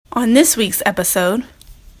On this week's episode,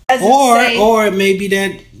 or maybe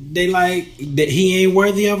that they like that he ain't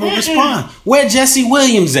worthy of a response. Where Jesse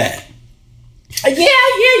Williams at? Yeah,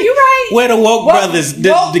 you're right. Where the woke brothers, the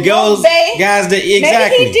guys that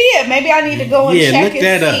exactly? Maybe he did. Maybe I need to go and check look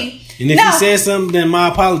that see. Up. And if he said something, then my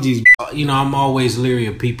apologies. You know, I'm always leery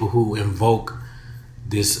of people who invoke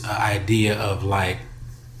this idea of like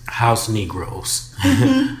house Negroes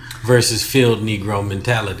versus field Negro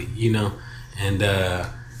mentality. You know,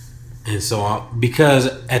 and so because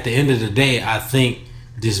at the end of the day, I think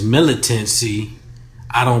this militancy,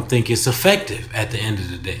 I don't think it's effective at the end of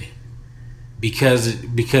the day. Because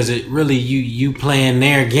it really you playing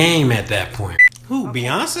their game at that point. Who? Okay.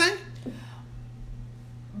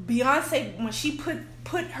 Beyonce, when she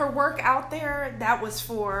put her work out there, that was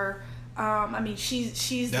for.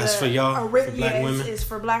 She's that's for y'all. For black women. It's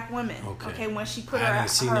for black women. Okay. When she put I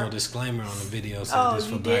didn't see no disclaimer on the video. So it's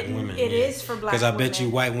for black women. It is for black women. Because I bet you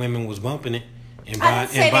white women was bumping it and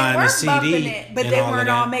buying the CD. It, but they weren't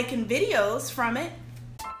all making videos from it.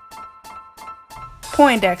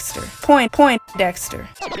 Poindexter.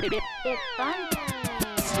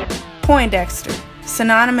 Poindexter.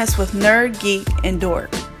 Synonymous with nerd, geek, and dork.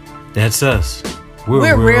 That's us.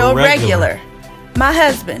 We're real regular. My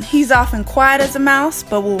husband, he's often quiet as a mouse,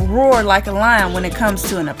 but will roar like a lion when it comes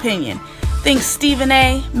to an opinion. Think Stephen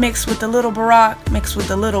A. mixed with the little Barack, mixed with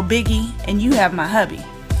the little Biggie, and you have my hubby.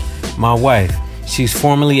 My wife, she's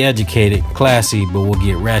formally educated, classy, but will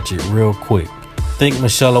get ratchet real quick. Think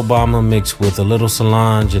Michelle Obama mixed with a little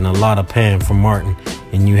Solange and a lot of Pam from Martin,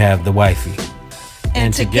 and you have the wifey.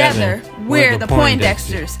 And together, we're the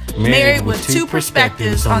Poindexters, married with two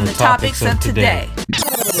perspectives on the topics of today.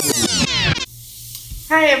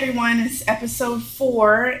 Hi everyone, it's episode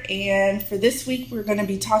 4, and for this week we're going to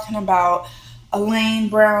be talking about Elaine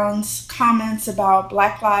Brown's comments about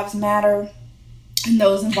Black Lives Matter and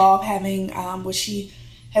those involved having what she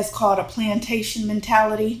has called a plantation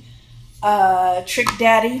mentality. Trick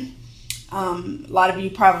Daddy. A lot of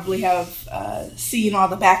you probably have seen all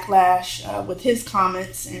the backlash with his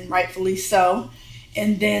comments, and rightfully so.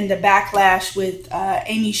 And then the backlash with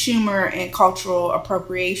Amy Schumer and cultural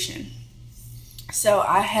appropriation. So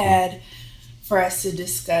I had for us to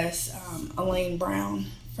discuss Elaine Brown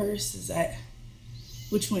first.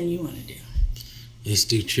 Which one you want to do? Let's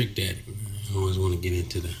do Trick Daddy. I always want to get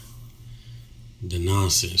into the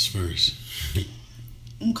nonsense first.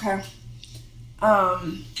 Okay.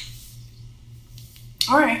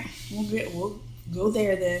 All right, we'll go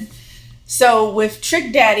there then. So with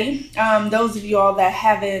Trick Daddy, those of you all that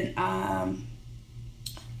haven't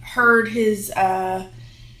heard his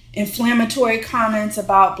inflammatory comments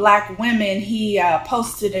about black women, he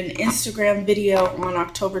posted an Instagram video on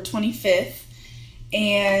October 25th,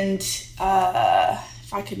 and if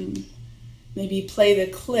I can maybe play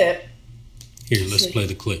the clip. Here, let's play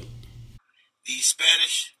the clip. These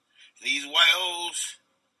Spanish, these white hoes,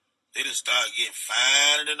 they done start getting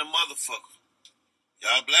finer than a motherfucker.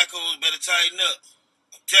 Y'all black hoes better tighten up.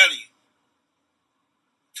 I'm telling you.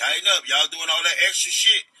 Tighten up. Y'all doing all that extra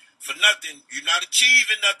shit for nothing. You're not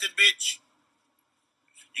achieving nothing, bitch.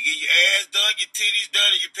 You get your ass done, your titties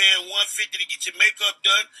done, and you're paying $150 to get your makeup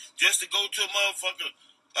done just to go to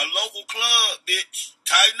a local club, bitch.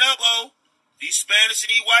 Tighten up, ho. These Spanish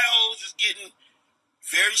and these white hoes is getting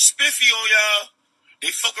very spiffy on y'all. They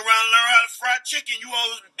fuck around and learn how to fry chicken. You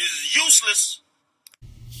all is useless.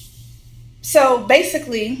 So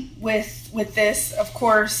basically, with this, of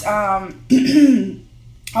course, all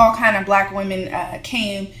kind of black women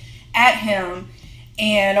came at him,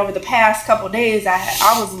 and over the past couple of days,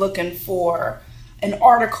 I was looking for an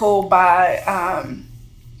article by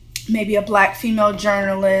maybe a black female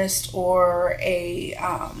journalist or a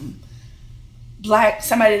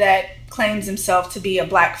somebody that claims himself to be a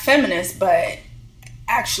black feminist, but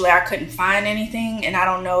actually I couldn't find anything, and I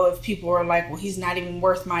don't know if people were like, well, he's not even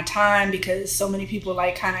worth my time, because so many people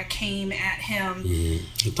like kind of came at him I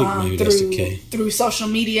think maybe that's the case. Through social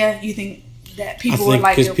media. You think that people were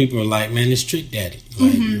like, because people are like, man, it's Trick Daddy.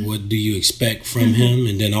 Like, what do you expect from him?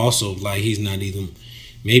 And then also, like, he's not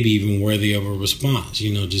even worthy of a response,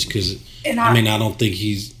 you know, just because, I don't think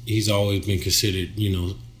he's always been considered, you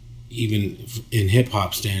know, even in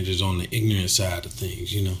hip-hop standards, on the ignorant side of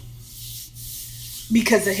things, you know.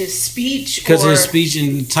 Because of his speech? Because of his speech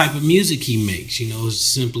and the type of music he makes. You know, it's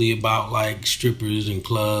simply about like strippers and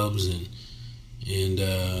clubs and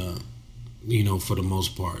you know, for the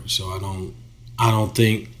most part. So I don't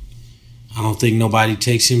think nobody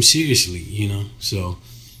takes him seriously, you know. So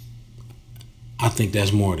I think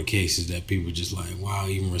that's more the case, is that people just like, wow,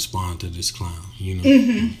 even respond to this clown, you know.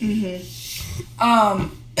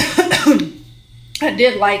 I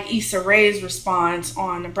did like Issa Rae's response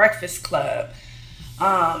on the Breakfast Club,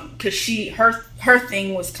 because her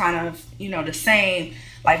thing was kind of, the same,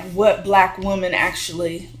 like what black woman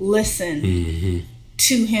actually listened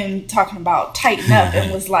to him talking about tighten up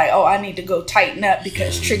and was like, oh, I need to go tighten up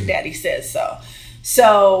because Trick Daddy says so.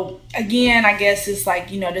 So again, I guess it's like,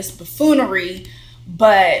 this buffoonery.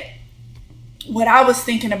 But what I was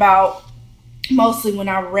thinking about mostly when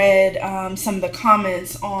I read some of the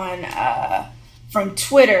comments on from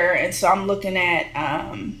Twitter, and so I'm looking at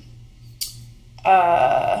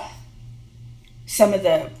some of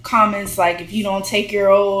the comments, like if you don't take your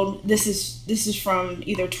old, this is from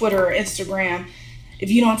either Twitter or Instagram. If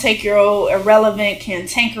you don't take your old irrelevant,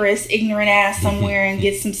 cantankerous, ignorant ass somewhere and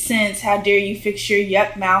get some sense, how dare you fix your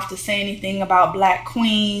yuck mouth to say anything about black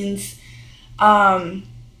queens?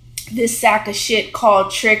 This sack of shit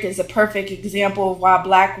called Trick is a perfect example of why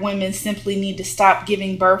black women simply need to stop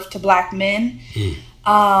giving birth to black men.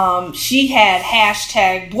 She had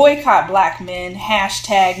hashtag boycott black men,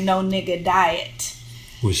 hashtag no nigga diet.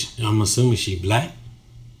 I'm assuming she black?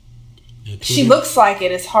 She looks like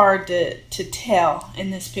it. It's hard to tell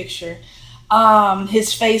in this picture.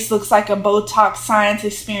 His face looks like a Botox science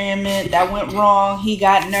experiment that went wrong. He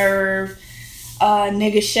got nerve.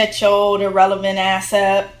 Nigga, shut your old irrelevant ass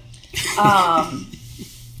up.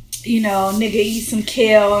 Nigga, eat some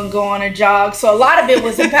kale and go on a jog. So a lot of it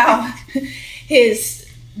was about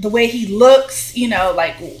the way he looks,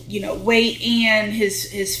 weight and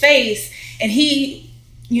his face. And he,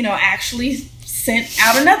 actually sent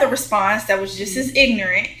out another response that was just as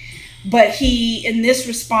ignorant. But in this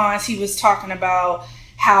response, he was talking about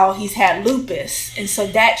how he's had lupus. And so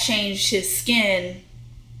that changed his skin,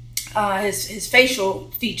 his facial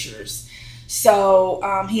features. So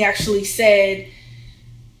he actually said,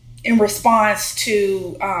 in response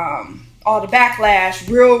to all the backlash,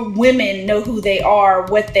 real women know who they are,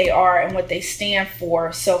 what they are, and what they stand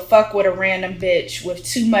for. So fuck what a random bitch with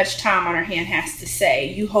too much time on her hand has to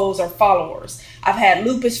say. You hoes are followers. I've had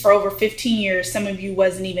lupus for over 15 years. Some of you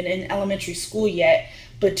wasn't even in elementary school yet.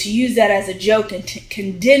 But to use that as a joke and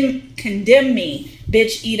condemn me,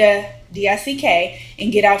 bitch, eat a D-I-C-K,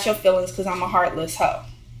 and get out your feelings because I'm a heartless hoe.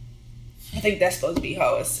 I think that's supposed to be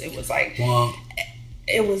hoe. It was like, well,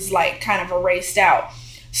 it was like kind of erased out.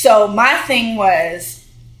 So my thing was,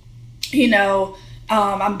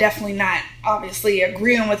 I'm definitely not obviously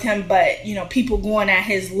agreeing with him, but, people going at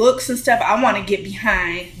his looks and stuff, I want to get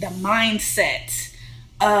behind the mindset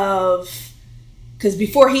of, because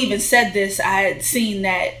before he even said this, I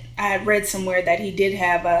had read somewhere that he did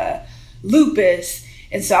have a lupus.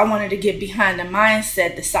 And so I wanted to get behind the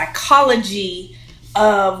mindset, the psychology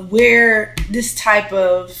of where this type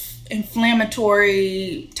of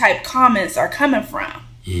inflammatory type comments are coming from.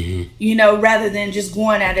 Rather than just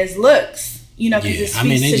going at his looks, because it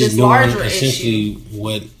speaks to this larger issue.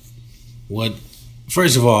 What?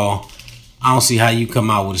 First of all, I don't see how you come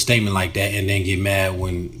out with a statement like that and then get mad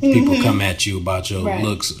when people come at you about your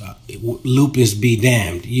looks. Lupus be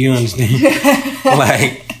damned. You understand?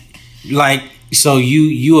 like, so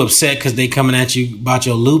you upset because they coming at you about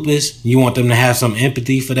your lupus? You want them to have some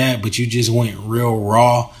empathy for that, but you just went real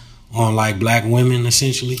raw on like black women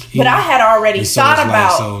essentially. But I had already thought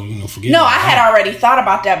about. I had already thought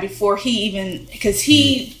about that before he even, because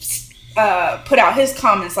he put out his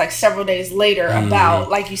comments like several days later about,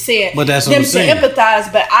 like you said, but that's them to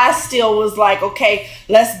empathize. But I still was like, okay,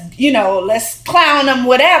 let's clown them,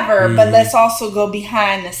 whatever, but let's also go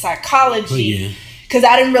behind the psychology, because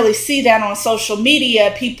I didn't really see that on social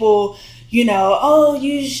media. People, oh,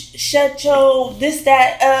 you shut your this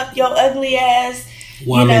that up, your ugly ass.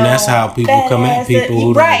 Well, that's how people come at people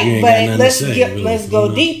who ain't got nothing to say. Let's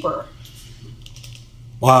go deeper.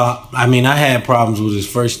 Well, I had problems with his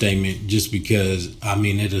first statement just because,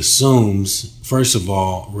 it assumes, first of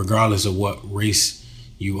all, regardless of what race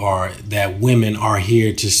you are, that women are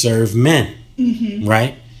here to serve men,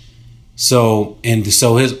 right? So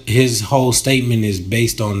his whole statement is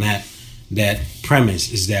based on that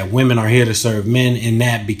premise, is that women are here to serve men, and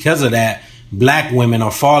that because of that, black women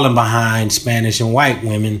are falling behind Spanish and white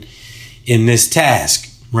women in this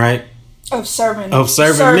task, right? Of serving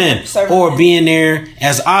men, or being there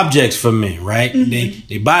as objects for men, right?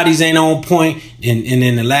 Their bodies ain't on point. And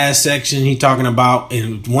in the last section, he talking about,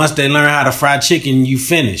 and once they learn how to fry chicken, you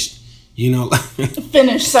finished.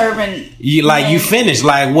 Finish serving. You finished.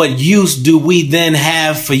 Like, what use do we then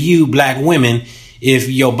have for you, black women, if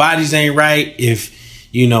your bodies ain't right? If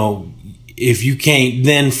you can't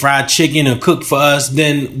then fry chicken or cook for us,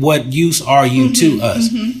 then what use are you to us?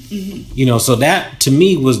 So that to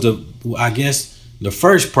me was the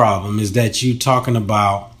first problem, is that you talking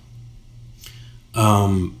about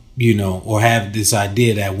you know, or have this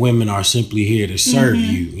idea that women are simply here to serve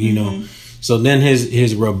you, you know. So then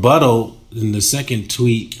his rebuttal in the second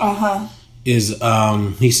tweet is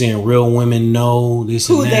he's saying real women know this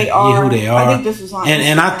who and that. They are. Yeah, who they are. I think this was on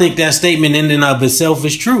and I think that statement in and of itself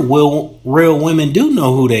is true. Real women do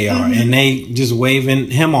know who they are, and they just waving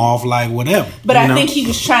him off like whatever. But I think he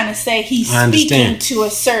was trying to say he's speaking to a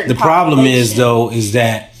certain The problem is though is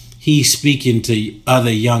that he's speaking to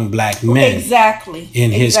other young black men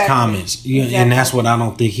in his comments, and that's what I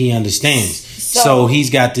don't think he understands. So he's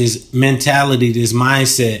got this mentality, this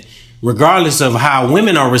mindset. Regardless of how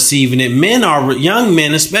women are receiving it, young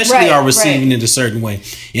men especially are receiving it a certain way.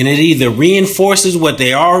 And it either reinforces what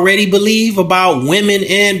they already believe about women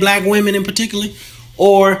and black women in particular,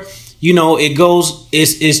 or, you know,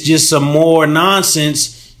 it's just some more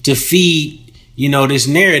nonsense to feed, you know, this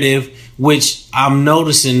narrative, which I'm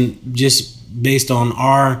noticing just based on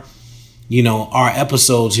our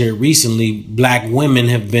episodes here recently, black women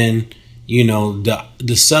have been, you know,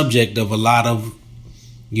 the subject of a lot of,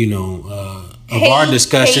 you know, of our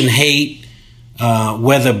discussion, hate,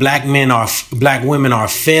 whether black women are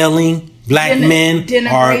failing, black men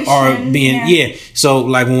are being, So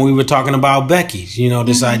like when we were talking about Becky's, you know,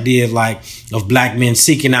 this idea of black men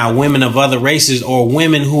seeking out women of other races or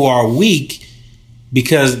women who are weak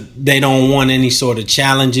because they don't want any sort of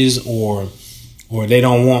challenges or they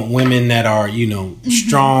don't want women that are, you know,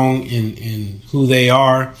 strong in who they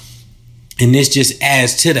are. And this just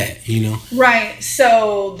adds to that, you know? Right.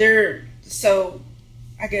 So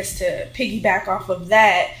I guess to piggyback off of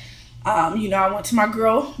that, you know, I went to my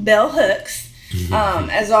girl, Bell Hooks,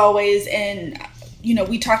 as always. And, you know,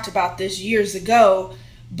 we talked about this years ago,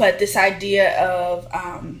 but this idea of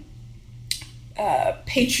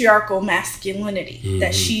patriarchal masculinity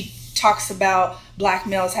that she talks about black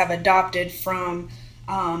males have adopted from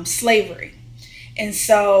slavery. And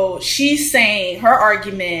so she's saying her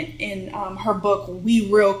argument in her book, We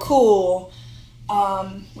Real Cool,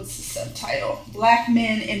 what's the subtitle? Black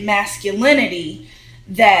Men and Masculinity,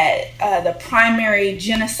 that the primary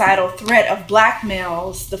genocidal threat of black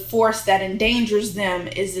males, the force that endangers them,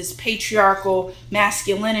 is this patriarchal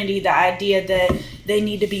masculinity, the idea that they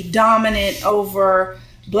need to be dominant over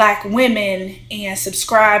black women and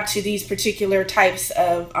subscribe to these particular types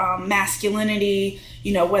of masculinity,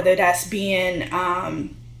 you know, whether that's being,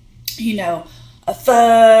 you know, a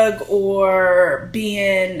thug or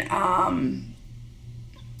being, I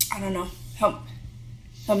don't know, help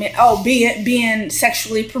me. Oh, being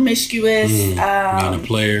sexually promiscuous. Being a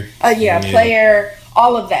player. Player,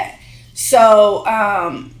 all of that. So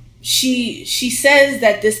she says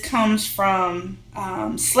that this comes from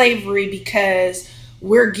slavery because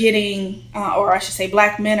we're getting, or I should say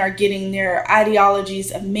black men are getting their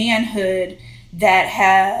ideologies of manhood that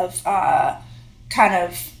have kind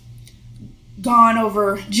of gone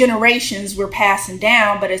over generations, we're passing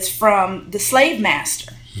down, but it's from the slave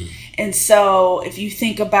master. And so if you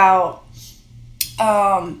think about,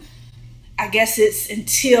 I guess it's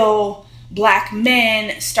until black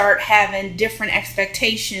men start having different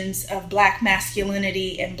expectations of black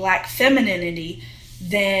masculinity and black femininity,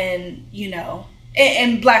 then, you know,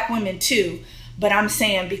 and black women too. But I'm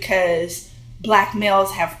saying because black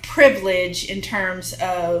males have privilege in terms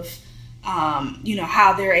of, you know,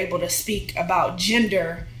 how they're able to speak about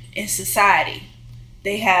gender in society.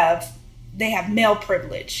 They have male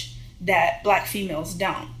privilege that black females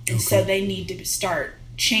don't. And so they need to start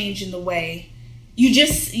changing the way. You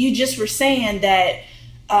just were saying that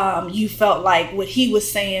you felt like what he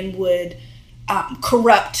was saying would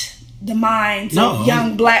corrupt the minds of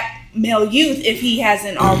young black male youth if he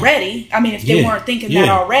hasn't already. I mean, if they weren't thinking that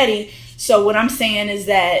already. So what I'm saying is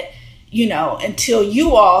that, you know, until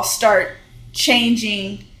you all start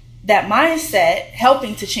changing that mindset,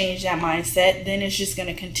 helping to change that mindset, then it's just going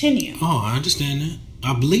to continue. Oh, I understand that.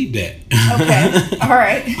 I believe that. Okay. All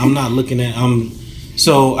right. I'm not looking at,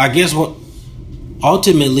 so I guess what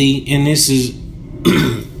ultimately, and this is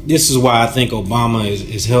why I think Obama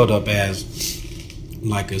is held up as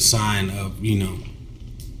like a sign of, you know,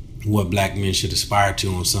 what black men should aspire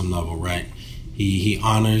to on some level, right? He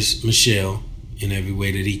honors Michelle in every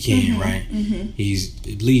way that he can, right? He's,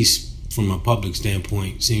 at least from a public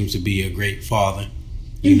standpoint, seems to be a great father.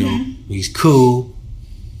 You know, he's cool,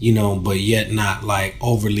 you know, but yet not like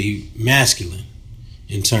overly masculine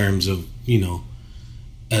in terms of, you know,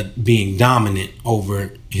 being dominant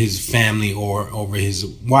over his family or over his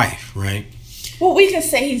wife, right? Well, we can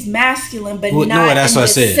say he's masculine, but not that's in what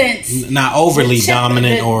the I said. sense, not overly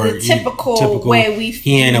dominant or the typical way we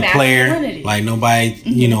he ain't a player. Like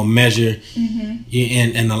nobody, measure.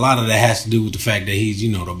 And a lot of that has to do with the fact that he's, the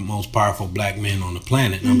most powerful black man on the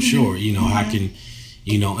planet. I'm sure, how can,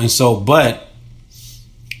 and so, but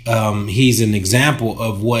he's an example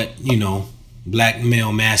of what, black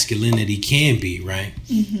male masculinity can be, right?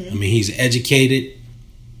 I mean, he's educated.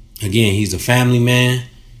 Again, he's a family man.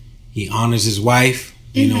 He honors his wife.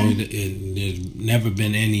 There's never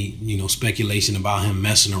been any, speculation about him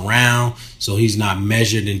messing around. So he's not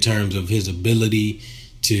measured in terms of his ability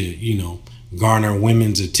to, garner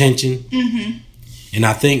women's attention. And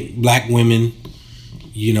I think black women,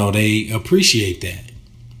 they appreciate that.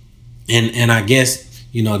 And I guess,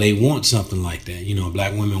 they want something like that.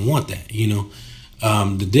 Black women want that,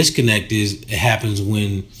 The disconnect is it happens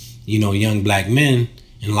when, young black men,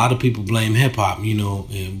 and a lot of people blame hip hop,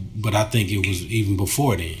 but I think it was even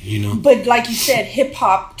before then, But like you said, hip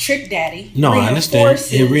hop Trick Daddy. No, I understand.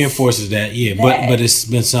 It reinforces that, But it's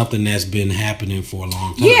been something that's been happening for a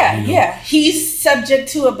long time. Yeah. He's subject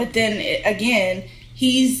to it, but then again,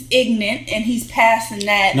 he's ignorant and he's passing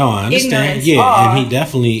that. No, I understand. And he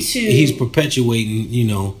definitely he's perpetuating,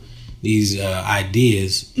 these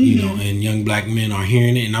ideas, and young black men are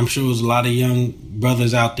hearing it, and I'm sure there's a lot of young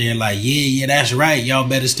brothers out there like, yeah, that's right, y'all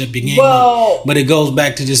better step your game up. But it goes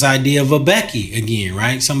back to this idea of a Becky again,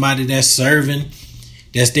 right? Somebody that's serving,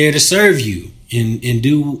 that's there to serve you and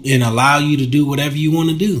do and allow you to do whatever you want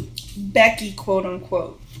to do. Becky, quote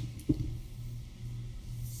unquote.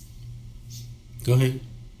 Go ahead.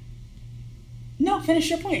 No, finish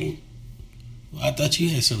your point. Well, I thought you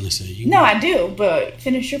had something to say. No, I do, but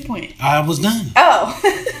finish your point. I was done. Oh.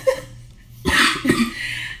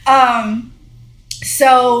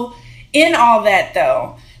 So in all that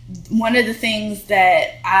though, one of the things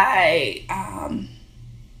that I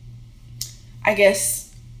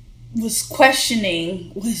guess was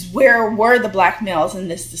questioning was where were the black males in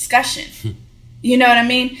this discussion? You know what I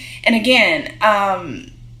mean? And again,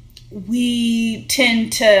 we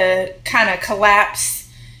tend to kind of collapse,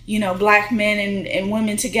 black men and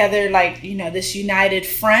women together like, this united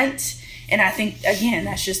front. And I think, again,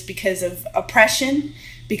 that's just because of oppression.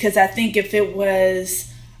 Because I think if it was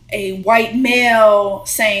a white male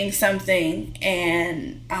saying something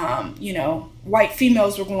and, white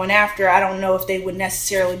females were going after, I don't know if they would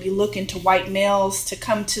necessarily be looking to white males to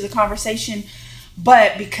come to the conversation.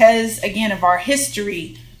 But because, again, of our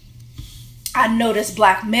history, I noticed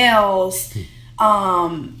black males,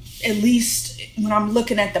 at least when I'm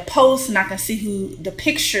looking at the posts and I can see who the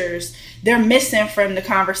pictures, they're missing from the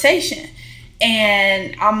conversation.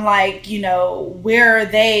 And I'm like, where are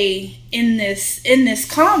they in this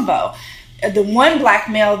convo? The one black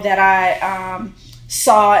male that I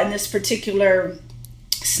saw in this particular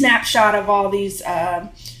snapshot of all these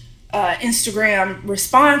Instagram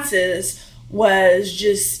responses was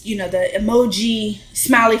just, the emoji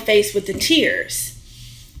smiley face with the tears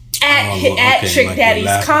at Trick like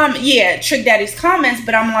Daddy's comment. Yeah, Trick Daddy's comments.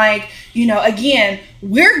 But I'm like, again,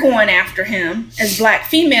 we're going after him as black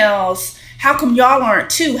females. How come y'all aren't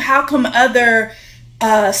too? How come other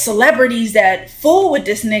celebrities that fool with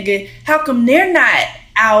this nigga, how come they're not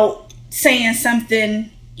out saying something?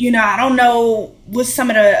 I don't know what some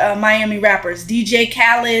of the Miami rappers, DJ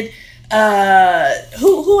Khaled,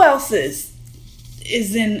 who else is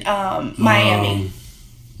in Miami?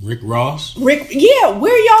 Rick Ross. Yeah,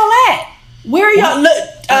 where y'all at? Where y'all look?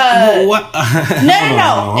 What?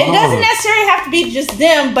 No. It doesn't necessarily have to be just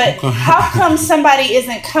them, but how come somebody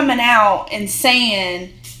isn't coming out and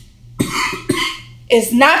saying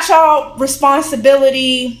it's not y'all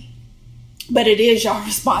responsibility, but it is y'all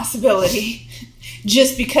responsibility,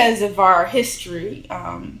 just because of our history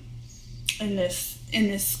in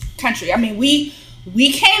this country. I mean, we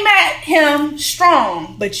came at him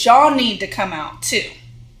strong, but y'all need to come out too.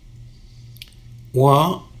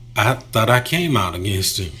 Well, I thought I came out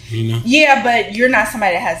against him, Yeah, but you're not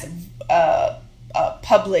somebody that has a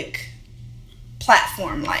public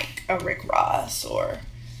platform like a Rick Ross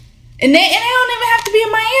and they don't even have to be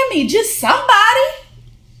in Miami. Just somebody.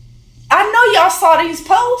 I know y'all saw these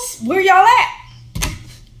posts. Where y'all at?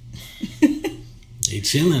 They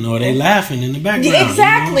chilling or they laughing in the background. Yeah,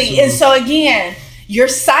 exactly. And so again, your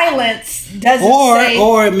silence doesn't say...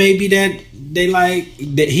 Or it may be that they like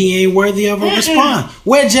that he ain't worthy of a response.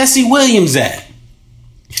 Where Jesse Williams at?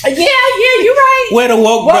 Yeah, you're right. Where the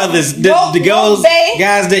woke brothers, the guys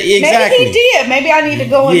that exactly. Maybe he did. Maybe I need to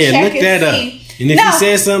go and check look that see. Up. And if he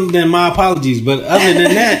said something, then my apologies. But other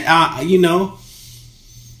than that,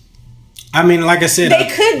 I mean, like I said, they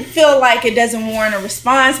could feel like it doesn't warrant a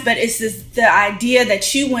response, but it's the idea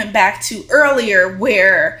that you went back to earlier,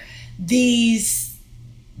 where these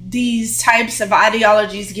types of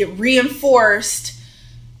ideologies get reinforced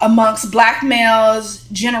amongst black males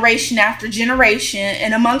generation after generation,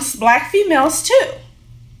 and amongst black females too.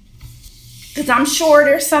 Because I'm sure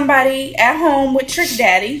there's somebody at home with Trick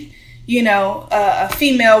Daddy, a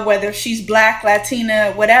female, whether she's black,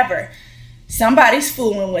 Latina, whatever. Somebody's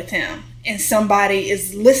fooling with him. And somebody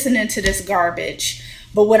is listening to this garbage.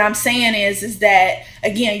 But what I'm saying is that,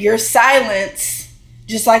 again, your silence,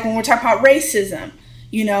 just like when we're talking about racism,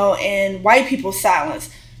 and white people's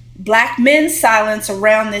silence, black men's silence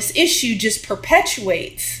around this issue just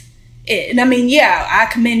perpetuates it. And I mean, yeah, I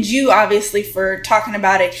commend you, obviously, for talking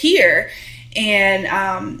about it here,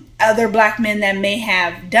 and other black men that may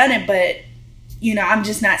have done it, but I'm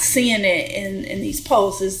just not seeing it in these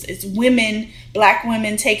posts. It's women, black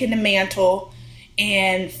women taking the mantle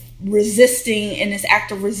and resisting in this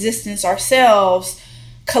act of resistance ourselves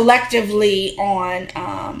collectively on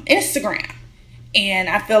Instagram. And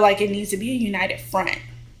I feel like it needs to be a united front.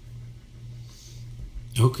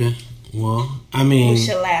 Okay. Well, I mean... What's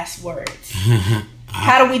your last words?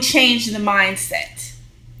 How do we change the mindset?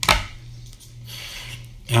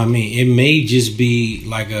 I mean, it may just be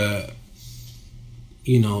like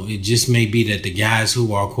it just may be that the guys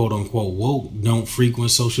who are quote unquote woke don't frequent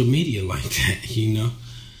social media like that,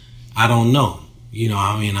 I don't know.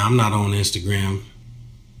 I mean, I'm not on Instagram.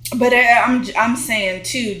 But I'm saying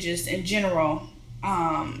too, just in general,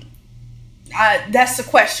 that's the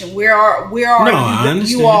question. Where are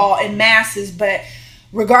you all in masses? But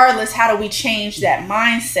regardless, how do we change that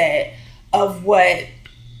mindset of what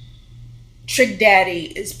Trick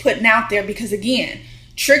Daddy is putting out there? Because again,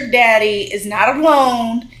 Trick Daddy is not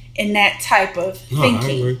alone in that type of thinking.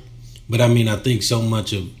 I agree. But I mean, I think so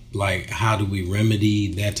much of like, how do we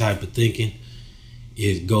remedy that type of thinking?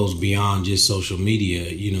 It goes beyond just social media.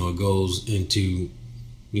 It goes into,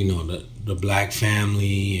 the black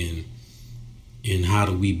family and how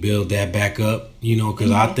do we build that back up?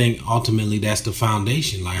 Because I think ultimately that's the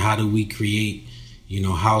foundation. Like, how do we create,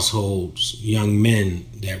 households, young men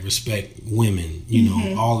that respect women?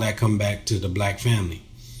 All that come back to the black family.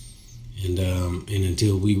 And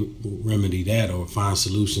until we remedy that or find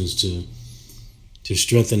solutions to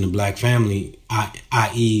strengthen the black family,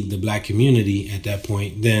 i.e. the black community at that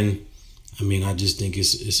point, then, I mean, I just think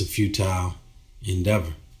it's a futile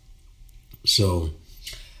endeavor. So...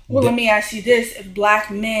 Well, let me ask you this. If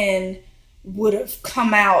black men would have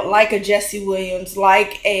come out like a Jesse Williams,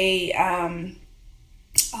 like a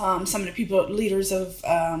some of the people, leaders of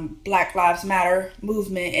Black Lives Matter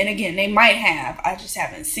movement, and again, they might have, I just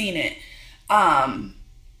haven't seen it,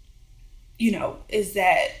 is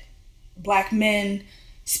that black men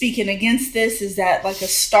speaking against this, is that like a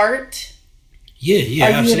start? Yeah, Are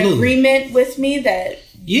you absolutely. in agreement with me that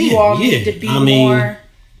you all need to be more...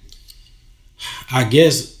 I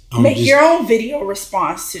guess... Make your own video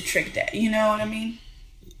response to Trick Daddy. You know what I mean?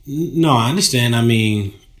 No, I understand. I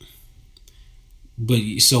mean... But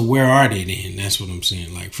so where are they then? That's what I'm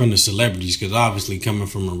saying. Like, from the celebrities, because obviously coming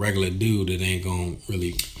from a regular dude, it ain't gonna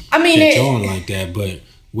really catch on like that. But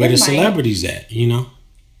where the celebrities at?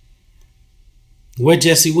 Where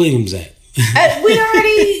Jesse Williams at? We've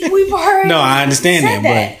already. No, I understand that,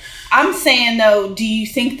 but I'm saying though, do you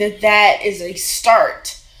think that is a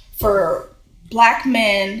start for black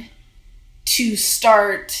men to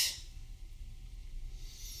start?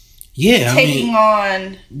 Yeah, taking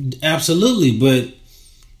on. Absolutely, but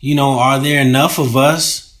are there enough of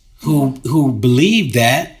us who believe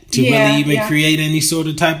that to really even create any sort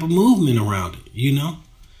of type of movement around it?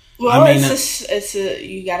 Well, I mean, it's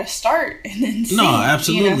you got to start and then see. No,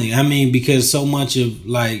 absolutely. I mean, because so much of,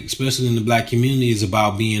 like, especially in the black community, is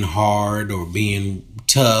about being hard or being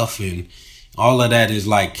tough, and all of that is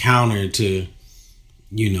like counter to,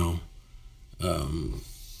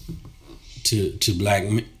 to black,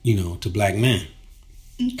 to black men,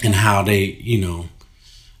 and how they,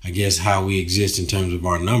 I guess how we exist in terms of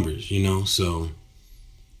our numbers, So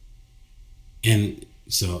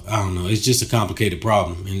I don't know. It's just a complicated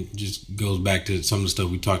problem, and it just goes back to some of the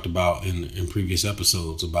stuff we talked about in previous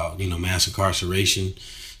episodes about mass incarceration.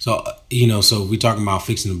 So so if we're talking about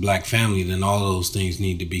fixing the black family, then all those things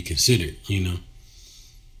need to be considered.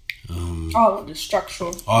 All of the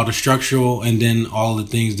structural, and then all the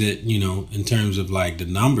things that in terms of like the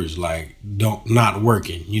numbers, like not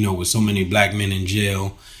working. With so many black men in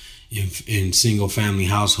jail, in single family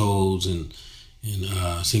households and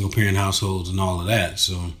single parent households and all of that.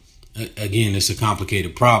 So again, it's a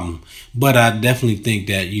complicated problem, but I definitely think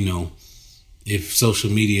that if social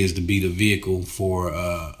media is to be the vehicle for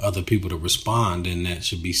other people to respond, then that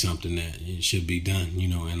should be something that it should be done,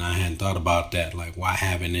 and I hadn't thought about that. Like, why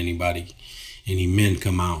haven't any men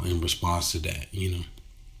come out in response to that,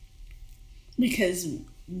 Because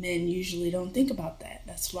men usually don't think about that.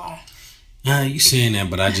 That's why. You saying that,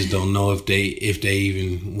 but I just don't know if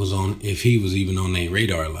he was even on their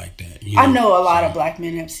radar like that. I know a lot of black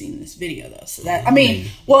men have seen this video though. So that,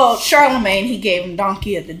 well, Charlemagne, he gave him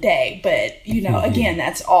Donkey of the Day, but again,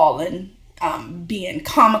 that's all in being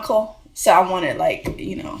comical. So I wanted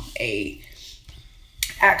a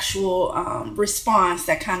actual response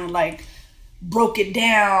that kind of like broke it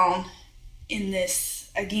down in this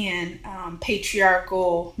again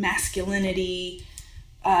patriarchal masculinity.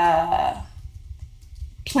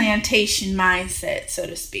 Plantation mindset, so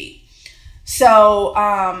to speak. So,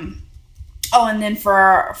 and then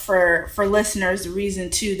for listeners, the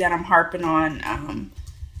reason too that I'm harping on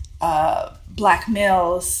black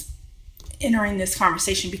males entering this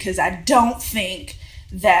conversation, because I don't think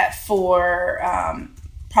that for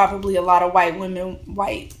probably a lot of white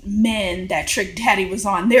men, that Trick Daddy was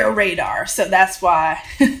on their radar. So that's why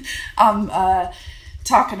I'm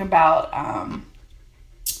talking about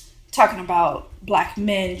black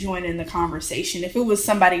men joining the conversation. If it was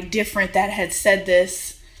somebody different that had said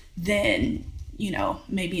this, then,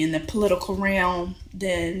 maybe in the political realm,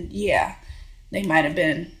 then yeah, they might have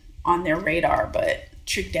been on their radar. But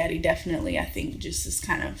Trick Daddy definitely, I think, just is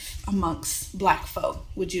kind of amongst black folk.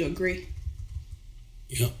 Would you agree?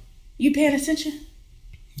 Yep. You paying attention?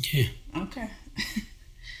 Yeah. Okay.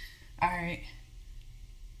 All right.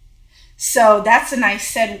 So that's a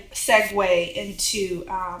nice segue into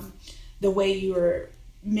the way you were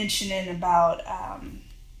mentioning about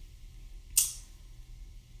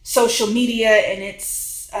social media and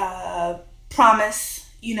its promise,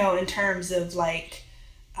 in terms of like,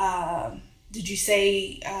 did you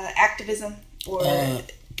say activism or?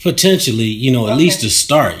 Potentially, at least to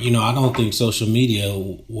start. I don't think social media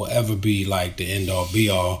will ever be like the end all be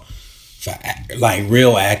all for like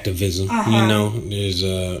real activism. There's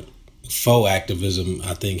faux activism,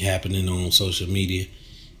 I think, happening on social media.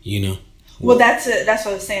 Well, that's what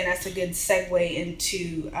I was saying. That's a good segue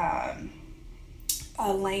into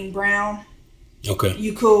Lane Brown. Okay.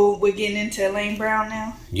 You cool with getting into Lane Brown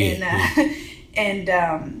now? Yeah. And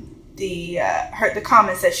the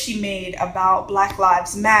comments that she made about Black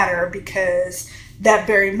Lives Matter, because that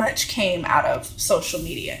very much came out of social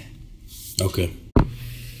media. Okay.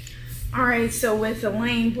 All right, so with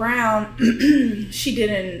Elaine Brown, she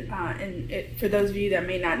didn't, for those of you that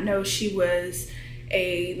may not know, she was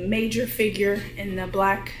a major figure in the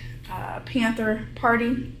Black Panther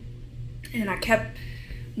Party. And I kept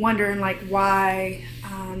wondering, like, why,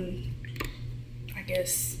 I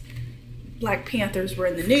guess, Black Panthers were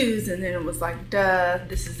in the news. And then it was like, duh,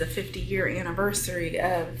 this is the 50-year anniversary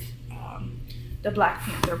of the Black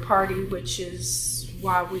Panther Party, which is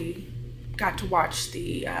why we got to watch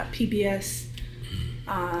the PBS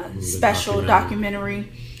special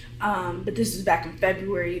documentary. But this was back in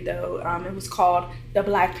February, though. It was called The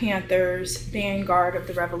Black Panthers, Vanguard of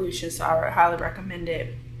the Revolution. So I highly recommend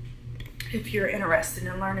it if you're interested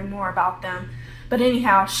in learning more about them. But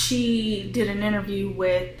anyhow, she did an interview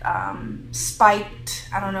with Spiked.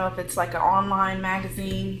 I don't know if it's like an online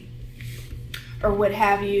magazine or what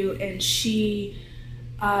have you. And she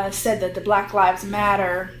said that the Black Lives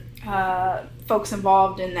Matter folks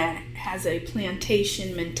involved in that has a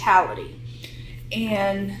plantation mentality.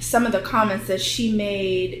 And some of the comments that she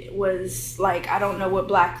made was like, I don't know what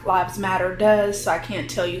Black Lives Matter does, so I can't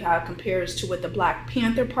tell you how it compares to what the Black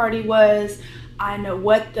Panther Party was. I know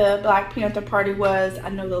what the Black Panther Party was. I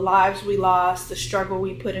know the lives we lost, the struggle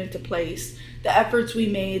we put into place, the efforts we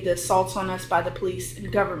made, the assaults on us by the police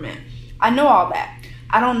and government. I know all that.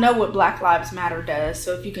 I don't know what Black Lives Matter does,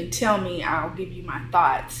 so if you can tell me, I'll give you my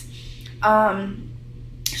thoughts.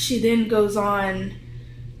 She then goes on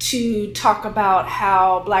to talk about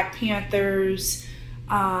how Black Panthers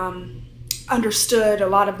understood, a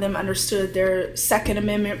lot of them understood their Second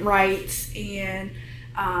Amendment rights, and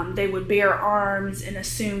they would bear arms and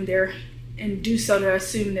do so to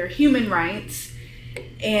assume their human rights.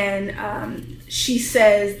 And she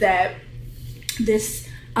says that this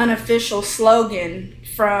unofficial slogan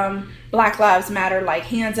from Black Lives Matter, like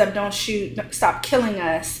hands up, don't shoot, stop killing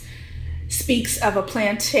us, speaks of a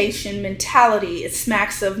plantation mentality. It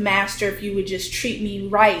smacks of master, if you would just treat me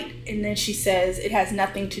right. And then she says it has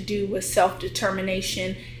nothing to do with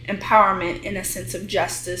self-determination, empowerment, and a sense of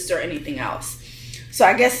justice or anything else. So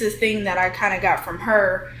I guess the thing that I kind of got from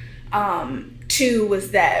her too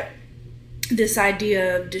was that this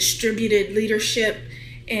idea of distributed leadership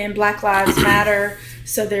in Black Lives Matter.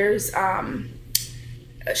 So there's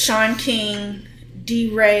Sean King, D.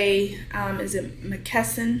 Ray, is it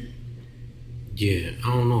McKesson? Yeah,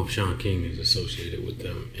 I don't know if Sean King is associated with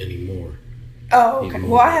them anymore. Oh, okay.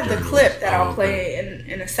 Well, I have the clip that I'll play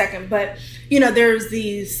in a second. But, there's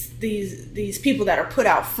these people that are put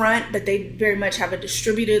out front, but they very much have a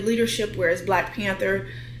distributed leadership, whereas the Black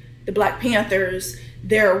Panthers,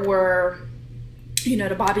 there were,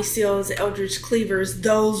 the Bobby Seals, the Eldridge Cleavers,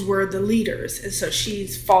 those were the leaders. And so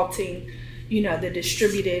she's faulting, the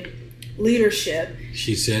distributed leadership.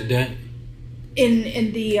 She said that?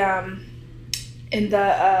 In the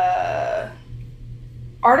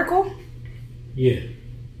article? Yeah.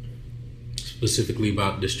 Specifically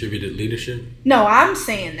about distributed leadership? No, I'm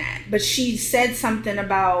saying that. But she said something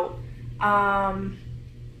about go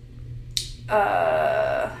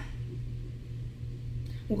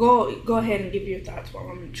ahead and give your thoughts while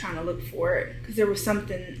I'm trying to look for it, because there was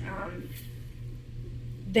something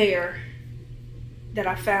there that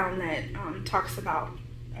I found that talks about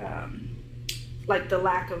like the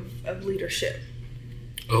lack of leadership.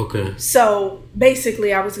 Okay. So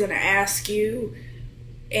basically, I was going to ask you,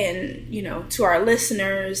 and to our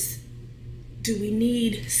listeners, do we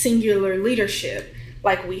need singular leadership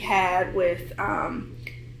like we had with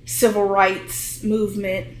civil rights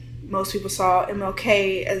movement? Most people saw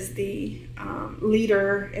MLK as the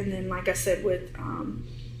leader, and then, like I said, with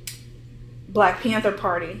Black Panther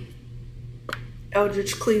Party,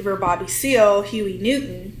 Eldridge Cleaver, Bobby Seale, Huey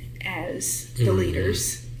Newton as the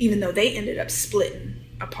leaders, even though they ended up splitting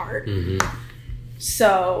apart.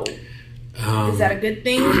 So is that a good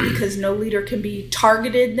thing, because no leader can be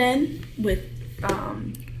targeted then with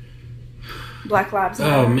Black Lives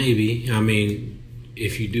Matter? Maybe. I mean,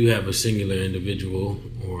 if you do have a singular individual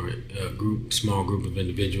or a small group of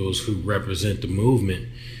individuals who represent the movement,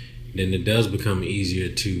 then it does become easier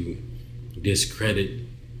to discredit,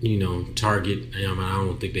 target. I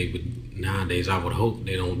don't think they would nowadays. I would hope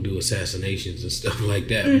they don't do assassinations and stuff like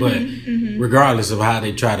that. But regardless of how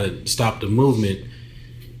they try to stop the movement,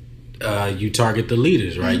 you target the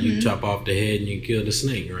leaders, right? You chop off the head and you kill the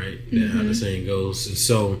snake, right? That's how the saying goes. And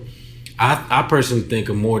so I personally think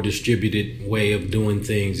a more distributed way of doing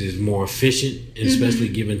things is more efficient, especially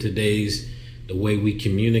given the way we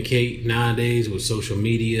communicate nowadays with social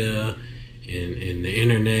media and the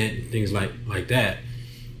internet and things like that.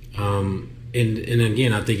 And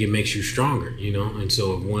again, I think it makes you stronger, and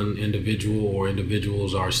so if one individual or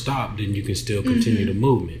individuals are stopped, then you can still continue the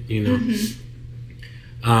movement,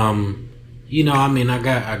 I mean, I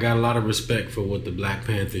got a lot of respect for what the Black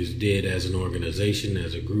Panthers did as an organization,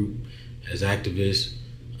 as a group, as activists.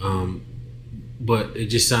 But it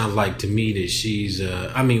just sounds like to me that she's,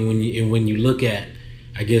 when you look at,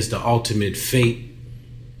 I guess, the ultimate fate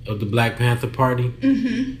of the Black Panther Party,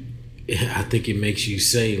 I think it makes you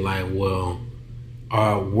say, like, well,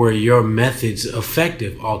 were your methods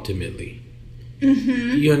effective ultimately?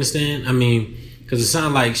 You understand? I mean, because it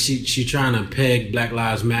sounds like she trying to peg Black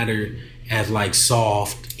Lives Matter as like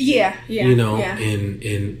soft. Yeah.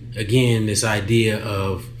 And again, this idea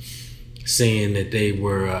of saying that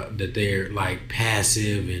they're like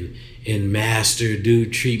passive and master,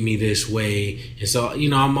 dude, treat me this way. And so,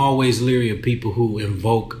 I'm always leery of people who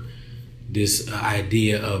invoke this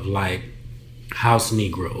idea of like house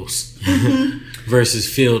Negroes versus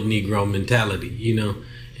field Negro mentality,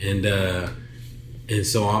 and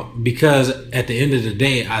so because at the end of the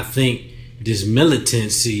day, I think this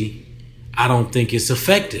militancy, I don't think it's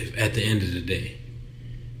effective at the end of the day,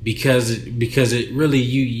 because it really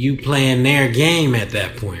you playing their game at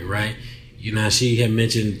that point, right? She had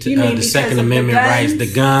mentioned the Second Amendment rights, the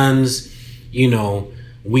guns.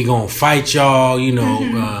 We gonna fight y'all.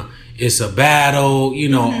 It's a battle.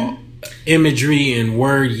 Imagery and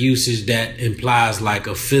word usage that implies like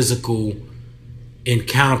a physical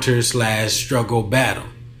encounter / struggle battle.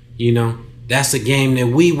 That's a game that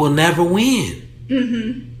we will never win.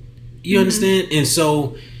 You understand? And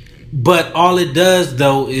so, but all it does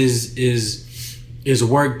though is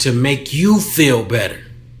work to make you feel better.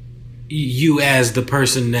 You as the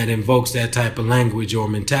person that invokes that type of language or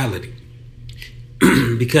mentality,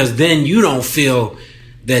 because then you don't feel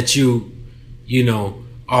that you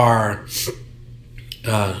are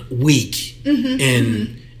weak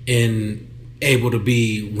and able to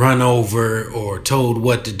be run over or told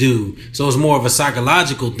what to do. So it's more of a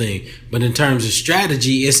psychological thing. But in terms of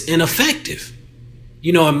strategy, it's ineffective.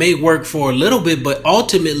 It may work for a little bit, but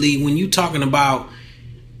ultimately, when you're talking about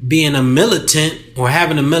being a militant or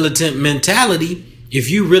having a militant mentality, if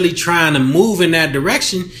you're really trying to move in that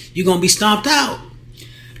direction, you're going to be stomped out.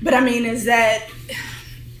 But I mean, is that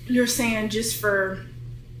you're saying just for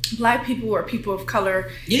Black people or people of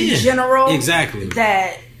color in general. Exactly.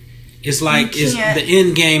 That it's like the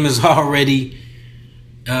end game is already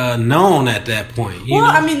known at that point. You know?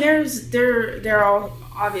 I mean, there are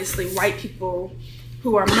obviously white people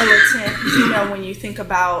who are militant. You know, when you think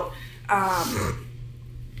about,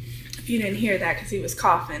 if you didn't hear that because he was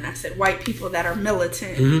coughing, I said white people that are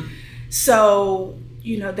militant. Mm-hmm. So,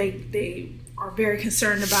 you know, they are very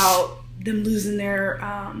concerned about them losing their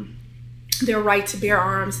right to bear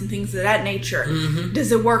arms and things of that nature. Mm-hmm.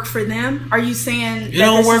 Does it work for them? Are you saying it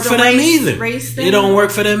don't work for them either? Race thing? It don't work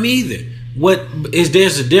for them either.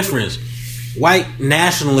 There's a difference. White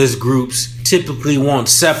nationalist groups typically want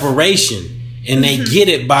separation. And they get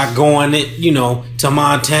it by going, to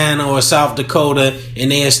Montana or South Dakota,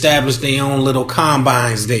 and they establish their own little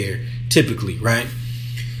combines there, typically, right?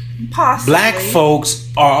 Possibly. Black folks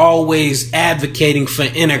are always advocating for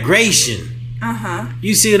integration. Uh-huh.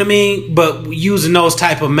 You see what I mean? But using those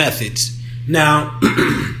type of methods. Now,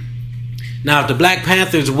 if the Black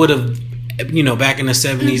Panthers would have, back in the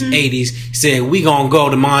 70s, 80s, said, we gonna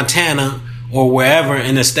go to Montana or wherever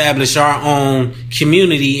and establish our own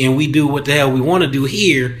community, and we do what the hell we want to do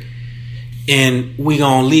here, and we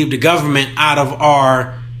gonna leave the government out of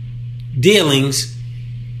our dealings,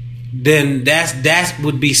 then that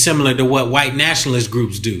would be similar to what white nationalist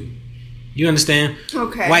groups do. You understand?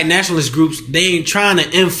 Okay. White nationalist groups, they ain't trying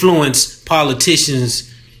to influence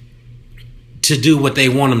politicians to do what they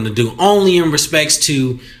want them to do, only in respects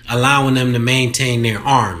to allowing them to maintain their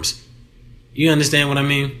arms. You understand what I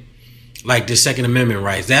mean? Like the Second Amendment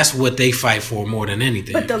rights. That's what they fight for more than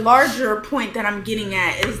anything. But the larger point that I'm getting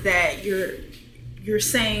at is that you're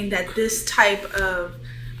saying that this type of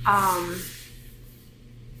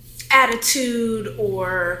attitude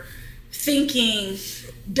or thinking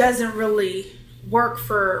doesn't really work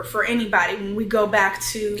for anybody. When we go back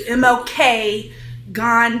to MLK,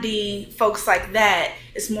 Gandhi, folks like that,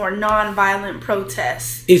 it's more nonviolent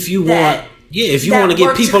protests. If you want to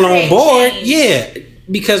get people on board, change.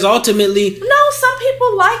 Because ultimately, some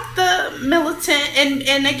people like the militant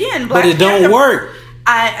and again, Black but it Panther, don't work.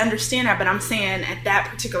 I understand that, but I'm saying at that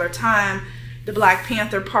particular time, the Black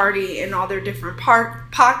Panther Party and all their different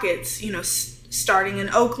pockets, starting in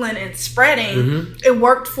Oakland and spreading, it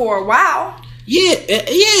worked for a while. Yeah,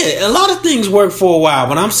 a lot of things work for a while,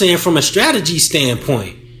 but I'm saying from a strategy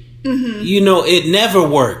standpoint, it never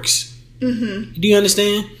works. Do you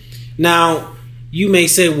understand? Now, you may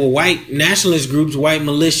say, well, white nationalist groups, white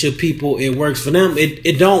militia people, it works for them.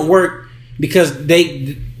 It don't work because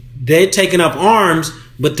they're taking up arms,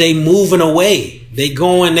 but they moving away. They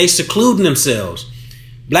secluding themselves.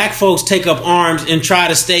 Black folks take up arms and try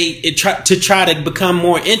to become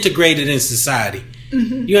more integrated in society.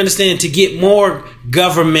 You understand? To get more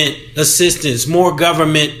government assistance, more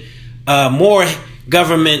government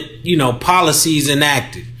policies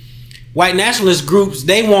enacted. White nationalist groups,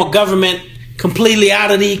 they want government completely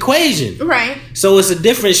out of the equation. Right. So it's a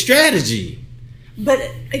different strategy. But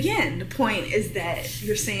again, the point is that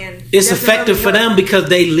you're saying it's effective for them because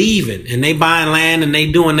they leaving and they buying land and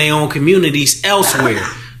they doing their own communities elsewhere.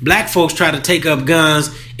 Black folks try to take up guns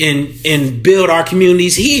and build our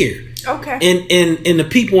communities here. Okay. And the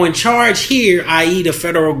people in charge here, i.e. the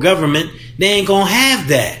federal government, they ain't gonna have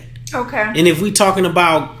that. Okay. And if we talking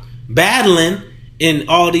about battling and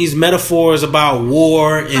all these metaphors about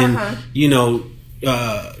war and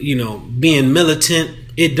being militant,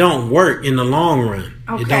 it don't work in the long run.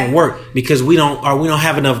 Okay. It don't work because we don't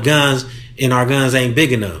have enough guns and our guns ain't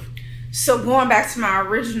big enough. So going back to my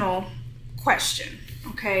original question,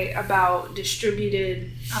 about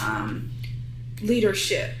distributed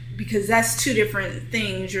leadership, because that's two different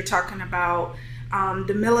things. You're talking about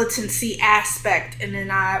the militancy aspect, and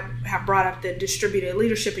then I have brought up the distributed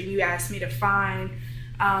leadership, and you asked me to find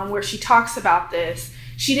where she talks about this.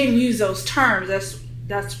 She didn't use those terms.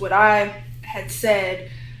 That's what I had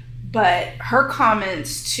said, but her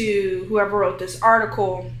comments to whoever wrote this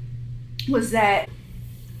article was that,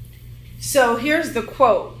 so here's the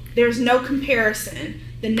quote: "There's no comparison.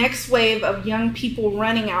 The next wave of young people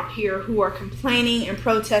running out here who are complaining and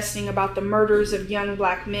protesting about the murders of young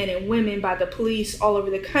black men and women by the police all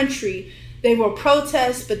over the country, they will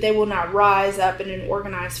protest, but they will not rise up in an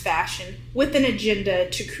organized fashion with an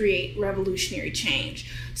agenda to create revolutionary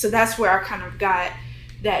change." So that's where I kind of got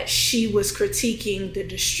that she was critiquing the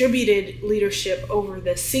distributed leadership over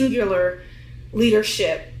the singular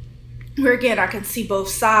leadership, where again I can see both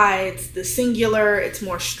sides. The singular, it's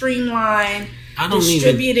more streamlined.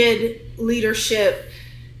 Distributed leadership,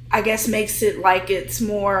 I guess, makes it like it's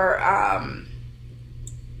more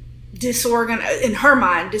disorganized, in her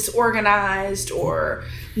mind, disorganized, or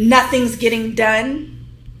nothing's getting done.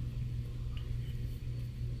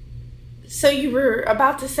 So you were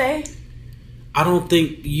about to say? I don't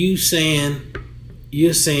think you're saying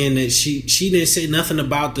that she didn't say nothing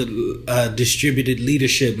about the distributed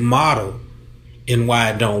leadership model and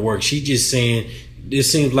why it don't work. She just saying, it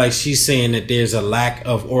seems like she's saying that there's a lack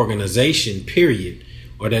of organization, period,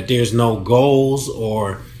 or that there's no goals,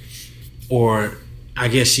 or I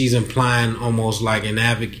guess she's implying almost like an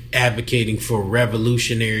advocating for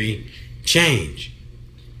revolutionary change.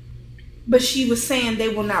 But she was saying they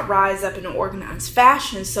will not rise up in an organized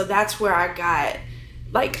fashion, so that's where I got,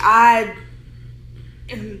 like, I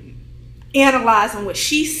am analyzing what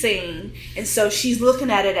she's saying, and so she's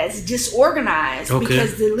looking at it as disorganized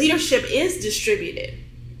because the leadership is distributed.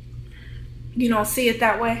 You don't see it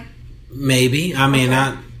that way? Maybe. I mean,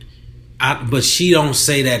 but she don't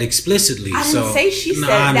say that explicitly. I didn't say she said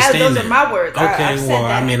that. Those are my words. Okay,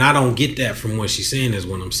 I mean, I don't get that from what she's saying is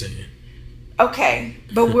what I'm saying. Okay,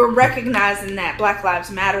 but we're recognizing that Black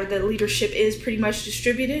Lives Matter, the leadership is pretty much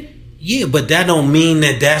distributed? Yeah, but that don't mean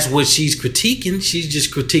that that's what she's critiquing. She's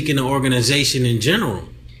just critiquing the organization in general.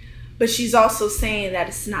 But she's also saying that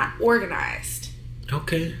it's not organized.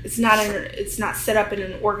 Okay. It's not set up in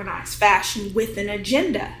an organized fashion with an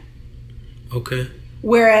agenda. Okay.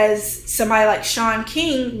 Whereas somebody like Sean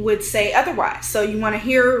King would say otherwise. So you want to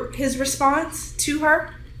hear his response to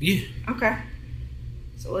her? Yeah. Okay.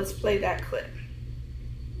 So let's play that clip.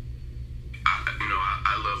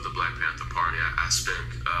 I love the Black Panther Party. I spent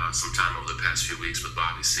some time over the past few weeks with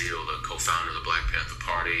Bobby Seale, the co-founder of the Black Panther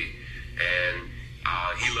Party, and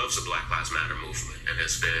he loves the Black Lives Matter movement and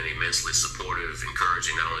has been immensely supportive,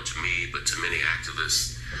 encouraging not only to me but to many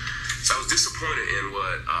activists. So I was disappointed in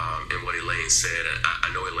what Elaine said.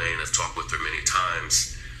 I know Elaine. I've talked with her many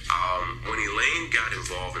times. When Elaine got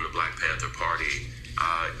involved in the Black Panther Party,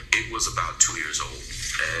 it was about 2 years old.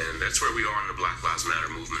 And that's where we are in the Black Lives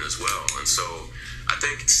Matter movement as well. And so I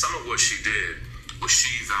think some of what she did was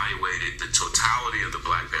she evaluated the totality of the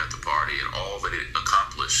Black Panther Party and all that it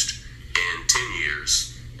accomplished in 10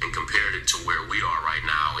 years and compared it to where we are right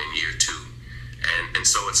now in year 2. And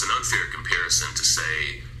so it's an unfair comparison to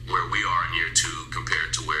say where we are in year 2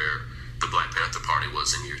 compared to where the Black Panther Party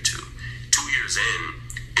was in year 2. 2 years in,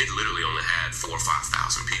 it literally only had 4,000 or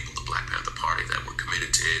 5,000 people, the Black Panther Party, that were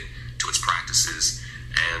committed to it, to its practices.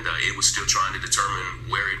 And it was still trying to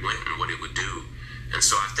determine where it went and what it would do. And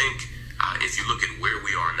so I think if you look at where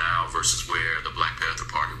we are now versus where the Black Panther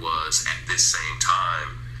Party was at this same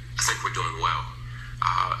time, I think we're doing well.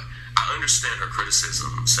 I understand her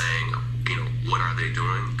criticism, saying, what are they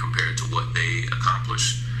doing compared to what they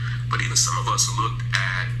accomplished? But even some of us looked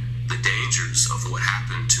at the dangers of what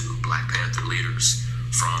happened to Black Panther leaders,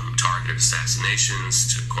 from targeted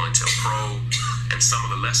assassinations to COINTELPRO, and some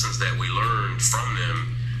of the lessons that we learned from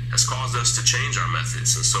them has caused us to change our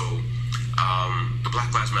methods. And so the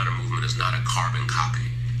Black Lives Matter movement is not a carbon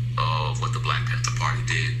copy of what the Black Panther Party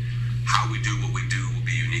did. How we do what we do will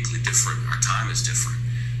be uniquely different. Our time is different.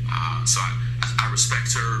 So I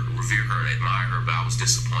respect her, revere her, and admire her, but I was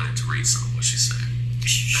disappointed to read some of what she said.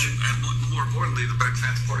 And more importantly, the Black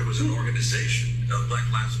Panther Party was an organization of Black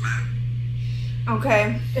Lives Matter.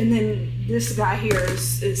 Okay, and then this guy here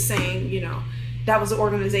is saying, that was an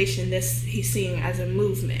organization he's seeing as a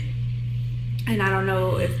movement. And I don't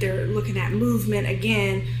know if they're looking at movement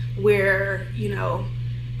again where,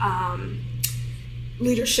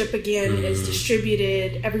 leadership again is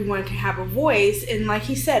distributed, everyone can have a voice. And like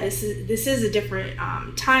he said, this is a different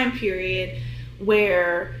time period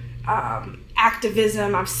where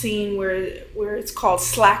activism, I've seen where it's called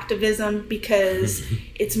slacktivism because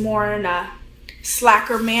it's more in a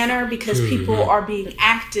slacker manner because people are being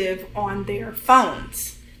active on their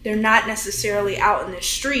phones. They're not necessarily out in the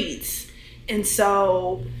streets. And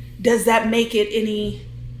so does that make it any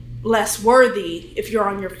less worthy if you're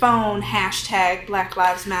on your phone, hashtag Black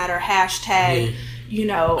Lives Matter, hashtag,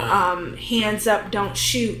 hands up, don't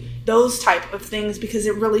shoot, those type of things, because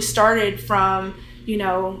it really started from,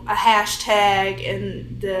 a hashtag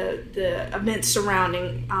and the events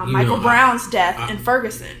surrounding Michael Brown's death in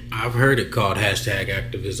Ferguson. I've heard it called hashtag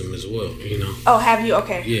activism as well, Oh, have you?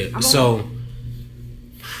 Okay. Yeah. So,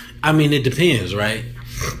 I mean, it depends, right?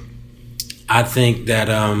 I think that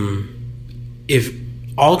if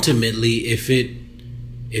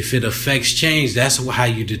it affects change, that's how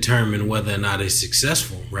you determine whether or not it's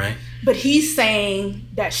successful, right? But he's saying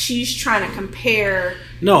that she's trying to compare.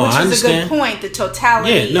 No, which I is understand. a good point. The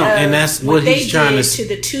totality. Yeah, no, and that's what he's trying to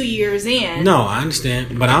the 2 years in. No, I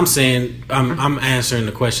understand, but I'm saying I'm answering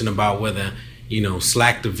the question about whether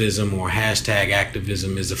slacktivism or hashtag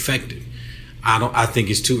activism is effective. I think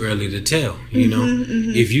it's too early to tell.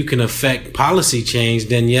 If you can affect policy change,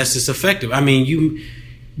 then yes, it's effective. I mean,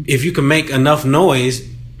 if you can make enough noise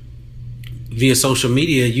via social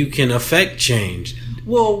media, you can affect change.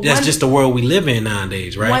 Well, that's just the world we live in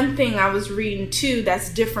nowadays, right? One thing I was reading too that's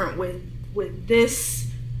different with this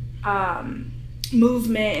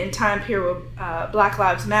movement and time period with Black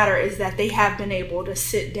Lives Matter is that they have been able to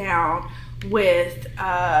sit down with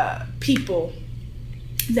people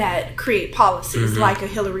that create policies like a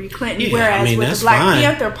Hillary Clinton, whereas with the Black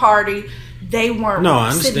Panther Party, they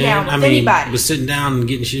weren't sitting down with anybody. But sitting down and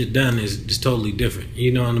getting shit done is totally different.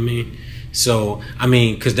 You know what I mean? So, I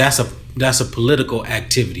mean, because that's a political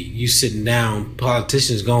activity. You sitting down,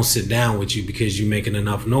 politicians gonna sit down with you because you're making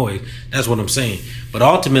enough noise. That's what I'm saying. But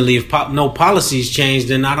ultimately, if no policies change,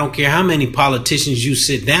 then I don't care how many politicians you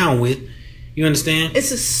sit down with. You understand?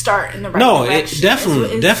 It's a start in the right direction.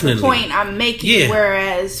 Definitely. It's the point I'm making. Yeah.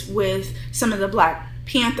 Whereas with some of the Black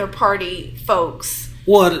Panther Party folks.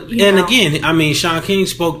 Well, again, I mean, Shaun King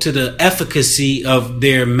spoke to the efficacy of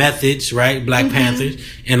their methods, right? Black Panthers,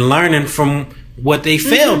 and learning from what they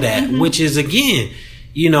failed at, which is, again,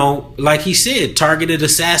 like he said, targeted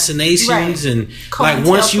assassinations. And like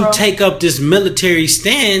once you take up this military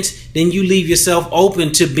stance, then you leave yourself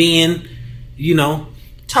open to being,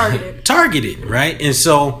 targeted, right? And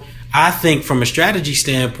so I think from a strategy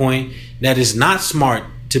standpoint, that it's not smart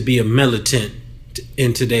to be a militant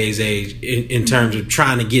in today's age in terms of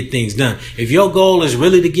trying to get things done. If your goal is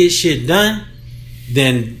really to get shit done,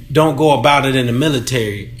 then don't go about it in the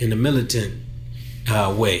militant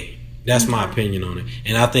way. That's my opinion on it.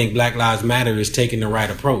 And I think Black Lives Matter is taking the right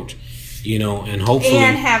approach, and hopefully...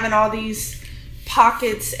 And having all these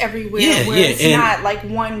pockets everywhere where it's not like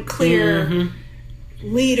one clear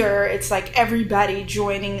leader. It's like everybody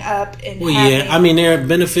joining up and I mean, there are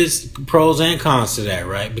benefits, pros and cons to that,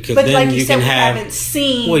 right? Because but then like you can said, we have... haven't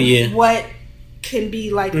seen what can be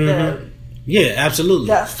like the... Yeah, absolutely.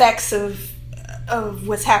 The effects of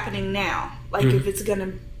what's happening now. Like if it's going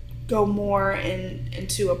to go more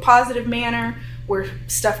into a positive manner where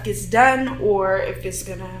stuff gets done, or if it's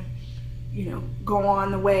going to, go on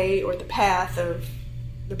the way or the path of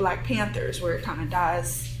the Black Panthers where it kind of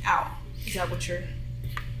dies out. Is that what you're...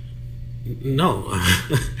 No.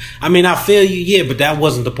 I mean, I feel you, but that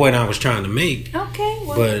wasn't the point I was trying to make. Okay.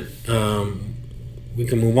 Well. But we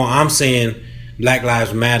can move on. I'm saying Black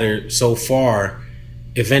Lives Matter so far,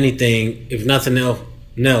 if anything, if nothing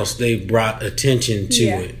else, they've brought attention to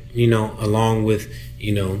it, along with,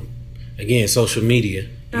 again, social media,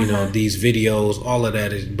 these videos, all of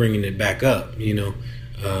that is bringing it back up, and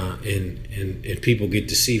people get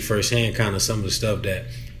to see firsthand kind of some of the stuff that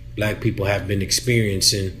Black people have been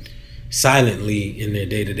experiencing silently in their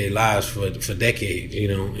day-to-day lives for decades,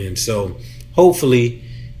 and so hopefully,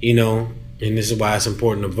 and this is why it's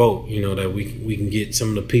important to vote, that we can get some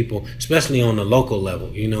of the people, especially on the local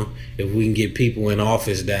level, if we can get people in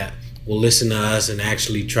office that will listen to us and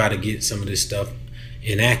actually try to get some of this stuff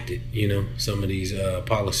enacted, some of these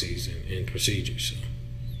policies and procedures. So.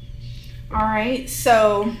 All right,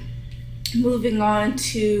 so moving on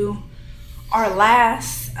to our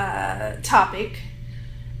last topic.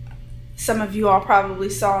 Some of you all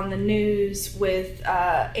probably saw in the news with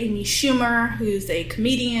Amy Schumer, who's a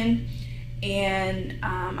comedian, and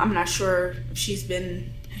I'm not sure if was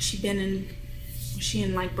she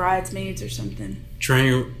in like Bridesmaids or something?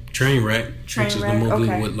 Trainwreck, which is the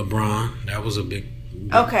movie with LeBron. That was a big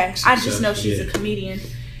success. I just know she's a comedian,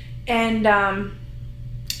 and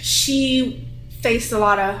she faced a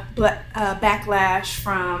lot of backlash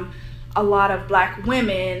from a lot of Black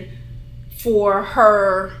women for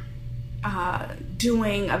her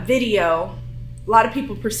doing a video. A lot of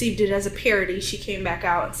people perceived it as a parody. She came back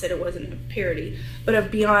out and said it wasn't a parody, but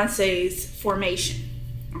of Beyonce's Formation.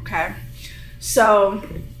 Okay, so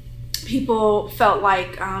people felt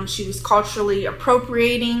like she was culturally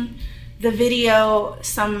appropriating the video.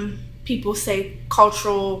 Some people say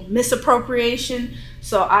cultural misappropriation.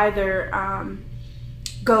 So either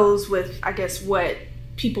goes with, I guess, what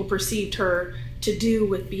people perceived her to do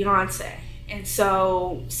with Beyonce. And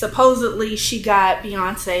so supposedly she got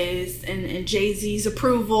Beyonce's and Jay-Z's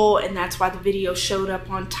approval, and that's why the video showed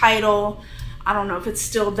up on Tidal. I don't know if it's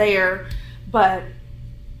still there, but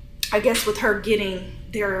I guess with her getting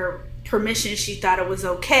their permission, she thought it was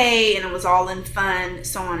okay and it was all in fun,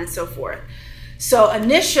 so on and so forth. So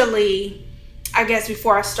initially, I guess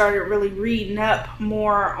before I started really reading up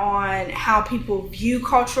more on how people view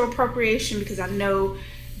cultural appropriation, because I know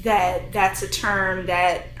that that's a term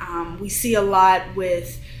that we see a lot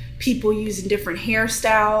with people using different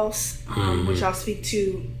hairstyles, which I'll speak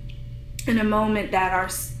to in a moment, that are,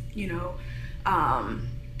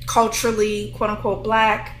 culturally, quote unquote,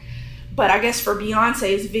 Black. But I guess for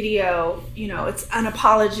Beyonce's video, you know, it's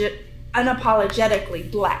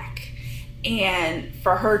unapologetically black. And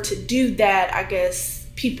for her to do that, I guess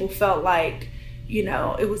people felt like, you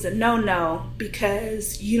know, it was a no-no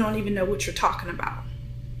because you don't even know what you're talking about.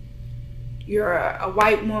 You're a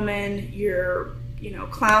white woman, you're, you know,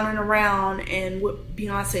 clowning around, and what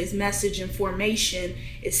Beyonce's message and formation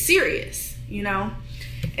is serious, you know?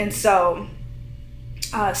 And so,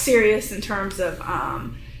 serious in terms of,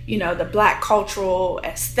 you know, the black cultural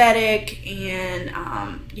aesthetic and,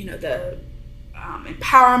 you know, the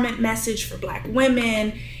empowerment message for black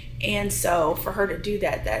women. And so for her to do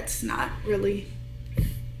that, that's not really,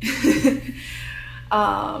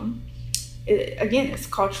 it's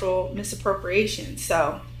cultural misappropriation.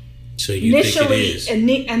 So you initially, think it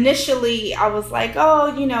is? Initially, I was like,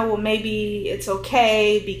 oh, you know, well, maybe it's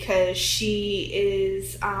okay because she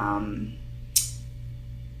is,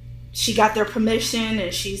 she got their permission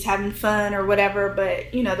and she's having fun or whatever.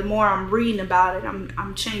 But, you know, the more I'm reading about it,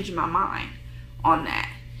 I'm changing my mind on that.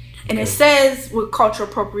 And it says with cultural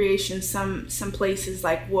appropriation, some places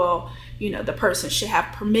like, well, you know, the person should have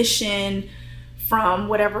permission from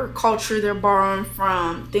whatever culture they're borrowing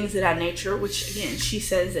from, things of that nature, which again, she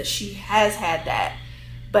says that she has had that.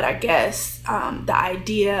 But I guess the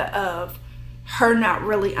idea of her not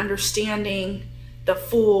really understanding the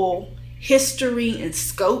full history and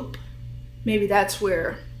scope, maybe that's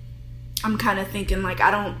where I'm kind of thinking, like,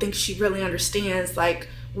 I don't think she really understands like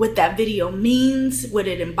what that video means, what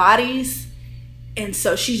it embodies. And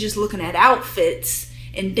so she's just looking at outfits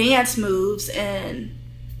and dance moves. And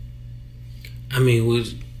I mean,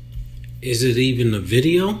 is it even the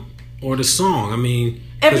video or the song? I mean,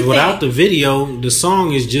 because without the video, the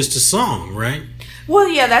song is just a song, right? Well,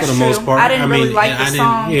 yeah, that's for the true. most part. I didn't really like the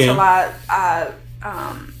song yeah. until I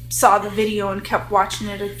saw the video and kept watching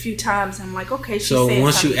it a few times. I'm like, okay, so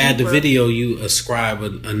once you add deeper. the video, you ascribe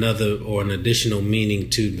another or an additional meaning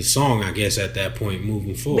to the song, I guess, at that point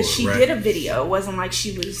moving forward. But she right? did a video. It wasn't like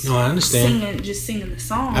she was I understand. singing the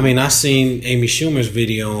song. I mean, I seen Amy Schumer's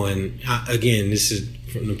video, and again, this is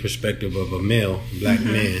from the perspective of a male, black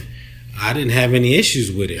man. I didn't have any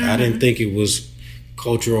issues with it. I didn't think it was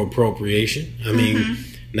cultural appropriation. I mean,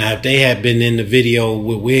 now if they had been in the video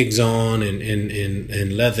with wigs on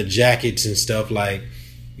and leather jackets and stuff, like,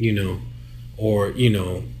 you know, or, you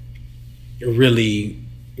know, really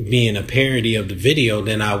being a parody of the video,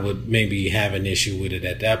 then I would maybe have an issue with it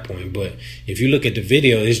at that point. But if you look at the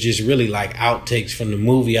video, it's just really like outtakes from the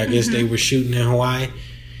movie. I guess they were shooting in Hawaii,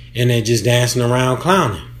 and they're just dancing around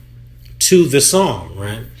clowning to the song,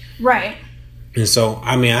 right? Right. And so,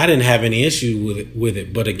 I mean, I didn't have any issue with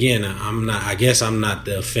it. But again, I guess I'm not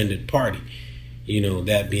the offended party, you know,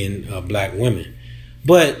 that being black women.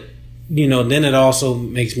 But, you know, then it also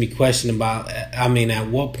makes me question about, I mean, at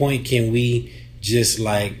what point can we just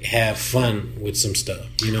like have fun with some stuff,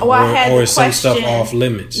 you know, or is some stuff off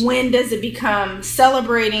limits? When does it become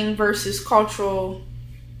celebrating versus cultural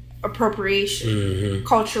appropriation,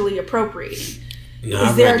 culturally appropriating?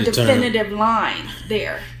 Is there a definitive line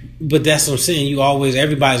there? But that's what I'm saying.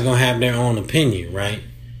 Everybody's going to have their own opinion, right?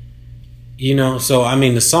 You know, so I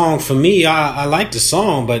mean, the song for me, I like the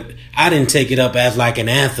song, but I didn't take it up as like an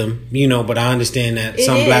anthem, you know, but I understand that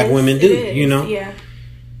some black women do, you know? Yeah.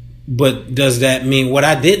 But does that mean, what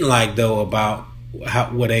I didn't like though about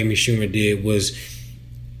what Amy Schumer did was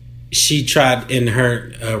she tried in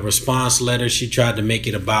her response letter, she tried to make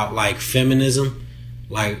it about like feminism,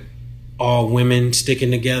 like all women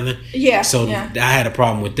sticking together. Yeah. So I had a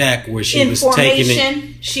problem with that, where she was taking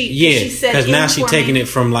it. She said, because now she's taking it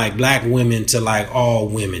from like black women to like all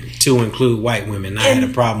women, to include white women. I had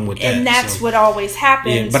a problem with that. And that's what always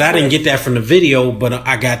happens. Yeah, but I didn't get that from the video, but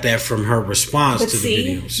I got that from her response to the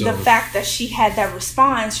video. So the fact that she had that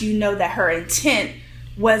response, you know that her intent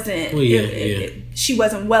wasn't. She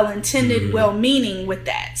wasn't well intended, well meaning with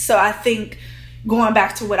that. So I think, going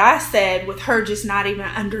back to what I said, with her just not even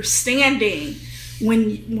understanding,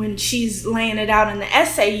 when she's laying it out in the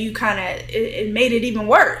essay, you kind of, it made it even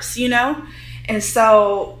worse, you know? And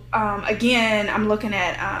so, again, I'm looking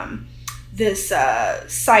at this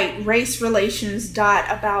site,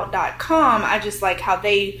 racerelations.about.com. I just like how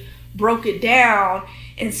they broke it down.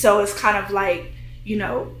 And so it's kind of like, you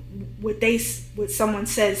know, what someone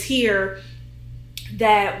says here,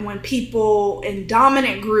 that when people in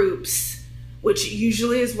dominant groups, which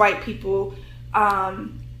usually is white people,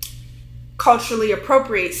 culturally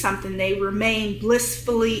appropriate something, they remain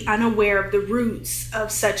blissfully unaware of the roots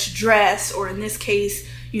of such dress, or in this case,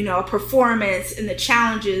 you know, a performance, and the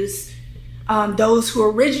challenges those who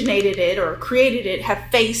originated it or created it have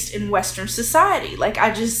faced in Western society. Like,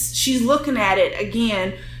 she's looking at it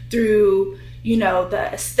again through, you know,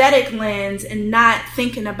 the aesthetic lens and not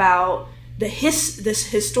thinking about this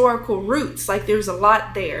historical roots. Like, there's a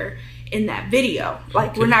lot there in that video.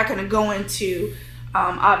 Like, we're not going to go into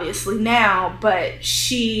obviously now, but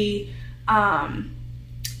she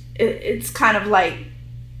it's kind of like,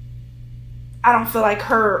 I don't feel like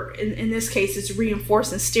her in this case is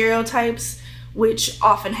reinforcing stereotypes, which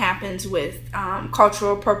often happens with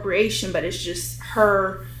cultural appropriation, but it's just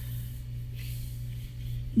her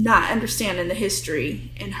not understanding the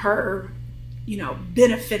history and her, you know,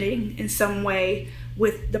 benefiting in some way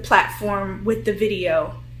with the platform, with the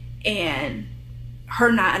video, and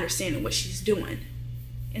her not understanding what she's doing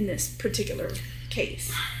in this particular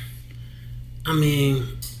case. I mean,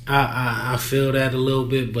 I feel that a little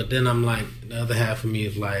bit, but then I'm like, the other half of me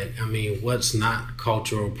is like, I mean, what's not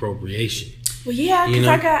cultural appropriation? Well, yeah, because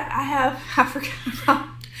I forgot about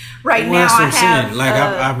right now. That's what I'm saying. Like,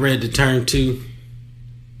 I've read the term too.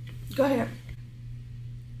 Go ahead.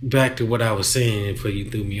 Back to what I was saying before you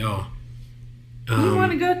threw me off. You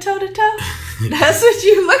want to go toe to toe? That's what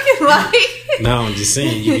you looking like. No, I'm just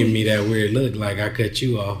saying, you give me that weird look like I cut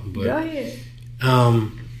you off. But go ahead.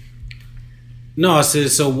 No, I said,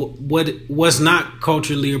 so what was not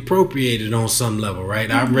culturally appropriated on some level, right?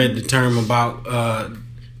 Mm-hmm. I read the term about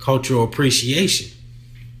cultural appreciation.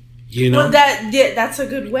 You know, well, that's a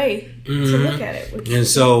good way to look at it. And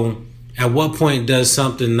so, at what point does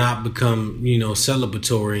something not become, you know,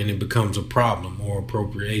 celebratory and it becomes a problem or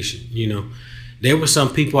appropriation? You know, there were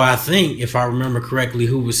some people, I think, if I remember correctly,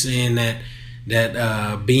 who were saying that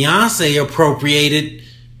Beyonce appropriated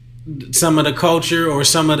some of the culture or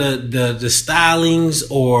some of the stylings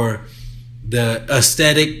or the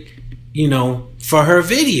aesthetic, you know, for her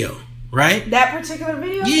video, right? That particular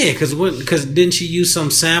video? Yeah, because didn't she use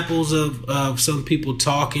some samples of some people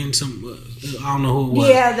talking? I don't know who it was.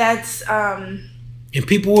 Yeah, that's and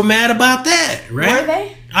people were mad about that, right? Were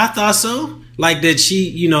they? I thought so. Like that she,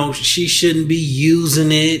 you know, she shouldn't be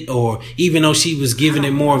using it, or even though she was giving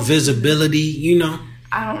it more visibility, you know.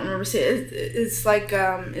 I don't remember seeing it. It's like,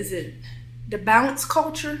 is it the bounce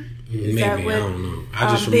culture? Is Maybe, I don't know.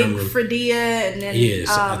 I just remember Big Fredia, and then yes,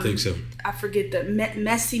 I think so. I forget the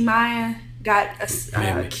Messy Maya got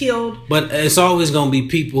killed. But it's always going to be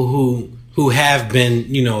people who have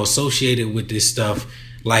been, you know, associated with this stuff,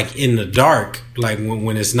 like in the dark, like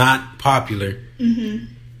when it's not popular. Mm-hmm.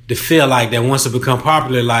 To feel like that once it become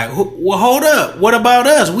popular, like, well, hold up, what about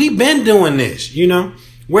us? We've been doing this, you know.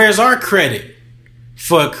 Where's our credit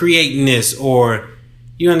for creating this? Or,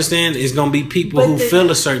 you understand, it's going to be people who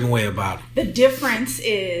feel a certain way about it. The difference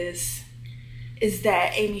is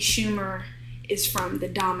that Amy Schumer is from the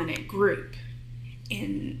dominant group,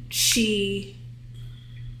 and she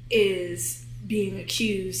is being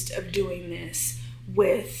accused of doing this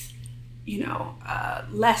with, you know, a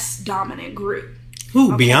less dominant group.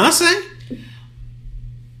 Who, okay.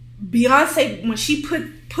 Beyonce, when she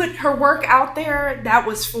put her work out there, that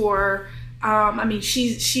was for, I mean,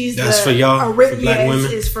 she's that's for y'all, for black women?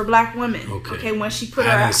 It's for black women. Okay, when she put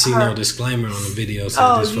I didn't see no disclaimer on the video,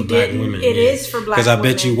 so it's for black women. It is for black women. Because I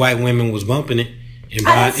bet you white women was bumping it and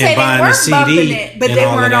buying the CD. It, but they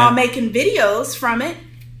weren't all making videos from it.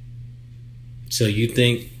 So you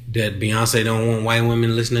think that Beyonce don't want white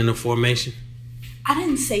women listening to Formation? I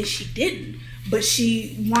didn't say she didn't. But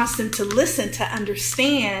she wants them to listen to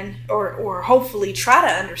understand, or hopefully try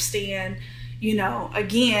to understand, you know,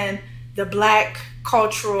 again, the black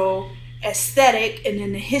cultural aesthetic and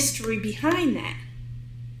then the history behind that.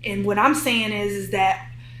 And what I'm saying is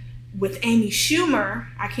that with Amy Schumer,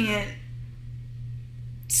 I can't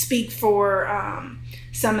speak for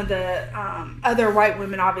some of the other white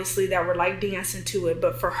women, obviously, that were like dancing to it.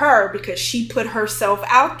 But for her, because she put herself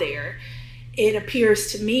out there, it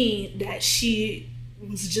appears to me that she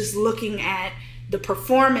was just looking at the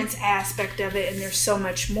performance aspect of it, and there's so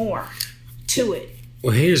much more to it.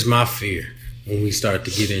 Well, here's my fear when we start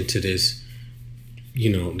to get into this, you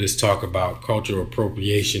know, this talk about cultural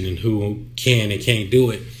appropriation and who can and can't do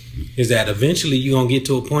it, is that eventually you're going to get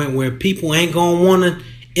to a point where people ain't going to want to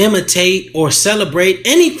imitate or celebrate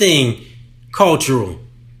anything cultural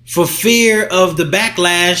for fear of the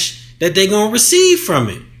backlash that they're going to receive from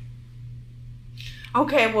it.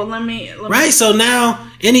 Okay, well, let me right, so now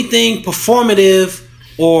anything performative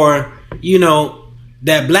or, you know,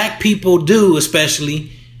 that black people do especially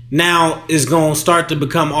now is going to start to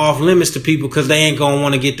become off limits to people because they ain't going to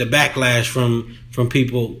want to get the backlash from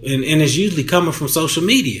people. And it's usually coming from social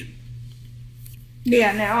media.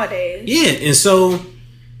 Yeah, nowadays. Yeah, and so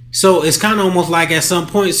it's kind of almost like at some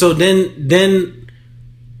point, so then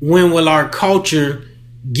when will our culture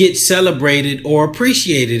get celebrated or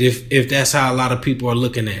appreciated if that's how a lot of people are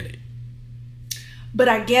looking at it. But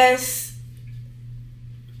I guess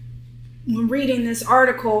when reading this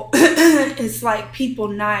article, it's like people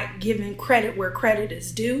not giving credit where credit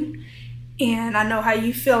is due. And I know how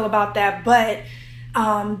you feel about that, but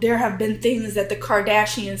there have been things that the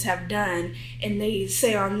Kardashians have done, and they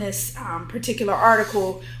say on this particular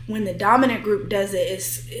article, when the dominant group does it,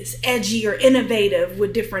 it's edgy or innovative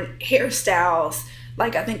with different hairstyles.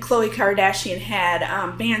 Like I think Khloe Kardashian had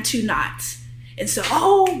Bantu knots, and so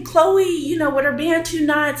Khloe, with her Bantu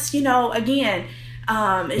knots, again,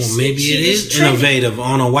 maybe it is innovative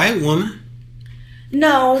on a white woman.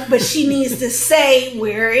 No, but she needs to say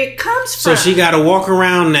where it comes from. So she got to walk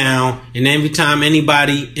around now, and every time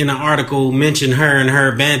anybody in an article mention her and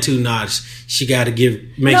her Bantu knots, she got to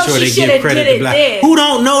make sure they give credit to black. Then. Who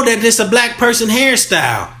don't know that it's a black person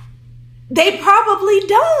hairstyle? They probably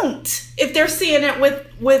don't. If they're seeing it with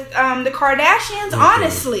the Kardashians, okay.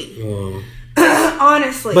 Honestly.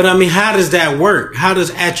 Honestly. But I mean, how does that work? How does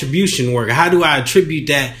attribution work? How do I attribute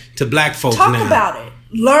that to black folks now? Talk about it.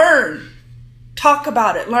 Learn. Talk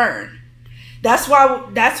about it. Learn. That's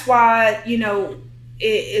why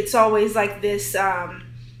it's always like this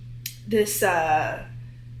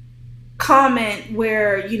comment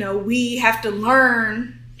where we have to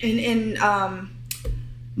learn in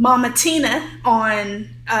Mama Tina on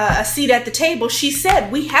A Seat at the Table. She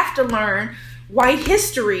said we have to learn white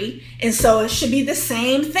history, and so it should be the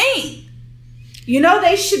same thing.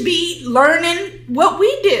 They should be learning what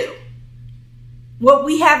we do, what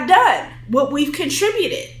we have done, what we've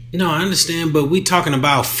contributed. No, I understand, but we talking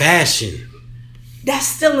about fashion. That's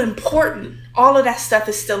still important. All of that stuff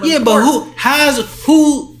is still important. Yeah, but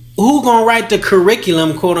who gonna write the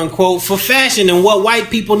curriculum, quote unquote, for fashion and what white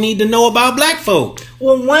people need to know about black folk?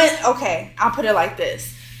 Well, I'll put it like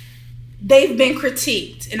this. They've been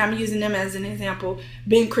critiqued, and I'm using them as an example,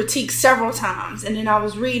 been critiqued several times. And then I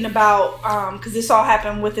was reading about, because this all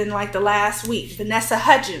happened within like the last week, Vanessa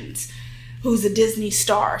Hudgens, who's a Disney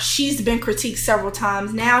star. She's been critiqued several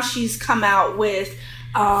times. Now she's come out with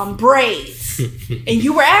braids. And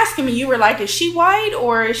you were asking me, you were like, is she white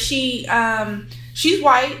or is she, she's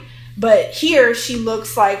white, but here she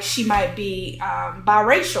looks like she might be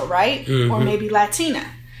biracial, right? Mm-hmm. Or maybe Latina.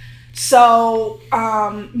 So,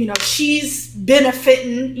 she's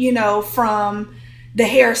benefiting, from the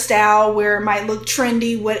hairstyle where it might look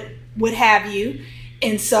trendy, what have you.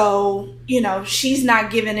 And so, she's not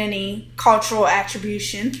given any cultural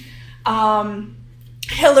attribution.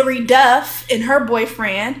 Hillary Duff and her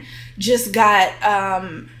boyfriend just got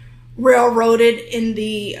railroaded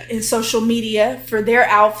in social media for their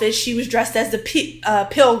outfit. She was dressed as a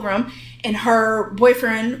pilgrim, and her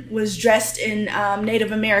boyfriend was dressed in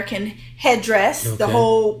Native American headdress, okay. The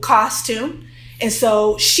whole costume. And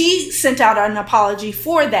so she sent out an apology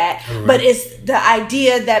for that. Right. But it's the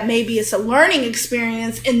idea that maybe it's a learning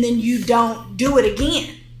experience and then you don't do it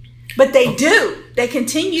again. But they do. They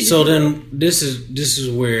continue to So then this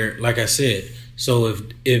is where, like I said, so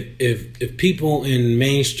if people in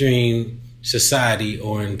mainstream society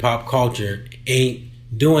or in pop culture ain't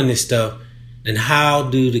doing this stuff, then how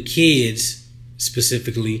do the kids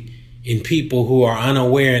specifically and people who are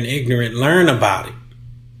unaware and ignorant learn about it?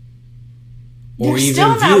 They're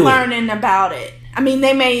still not learning about it. I mean,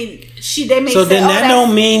 they may So say, then that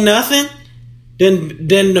don't mean nothing.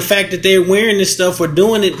 Then the fact that they're wearing this stuff or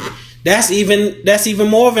doing it, that's even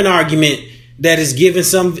more of an argument that is giving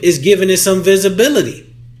it some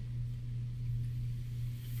visibility.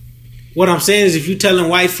 What I'm saying is, if you're telling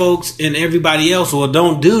white folks and everybody else, well,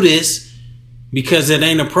 don't do this because it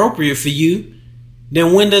ain't appropriate for you,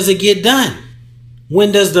 then when does it get done?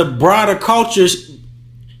 When does the broader cultures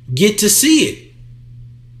get to see it?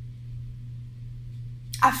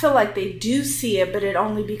 I feel like they do see it, but it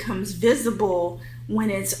only becomes visible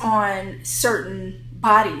when it's on certain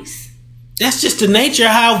bodies. That's just the nature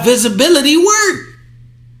of how visibility works.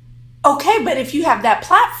 Okay, but if you have that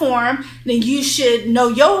platform, then you should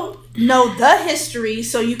know the history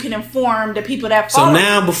so you can inform the people that follow. So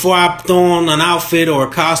now before I throw on an outfit or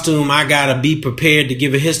a costume, I gotta be prepared to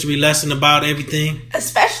give a history lesson about everything?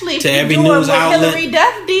 Especially if you're doing what Hillary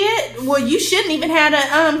Duff did. Well, you shouldn't even have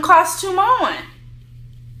a costume on.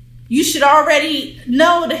 You should already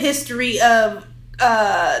know the history of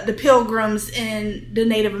the Pilgrims and the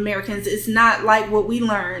Native Americans. It's not like what we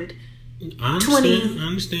learned 20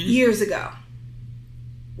 years ago.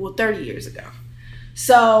 Well, 30 years ago.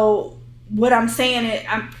 So what I'm saying is,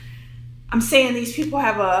 I'm saying these people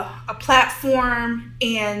have a platform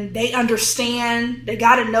and they understand. They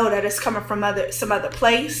got to know that it's coming from some other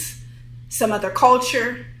place, some other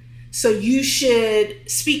culture. So you should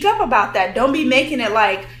speak up about that. Don't be making it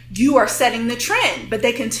like you are setting the trend, but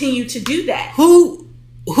they continue to do that.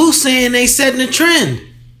 Who's saying they setting the trend?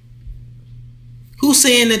 Who's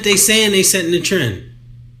saying that they setting the trend?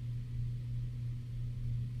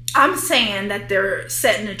 I'm saying that they're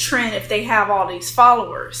setting a trend if they have all these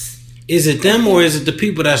followers. Is it them or is it the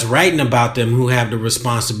people that's writing about them who have the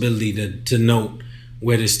responsibility to note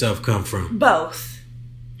where this stuff come from? Both.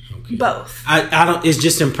 Okay. Both. I don't. It's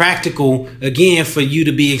just impractical again for you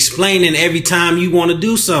to be explaining every time you want to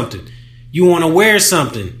do something. You want to wear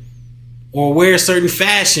something or wear a certain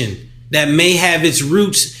fashion that may have its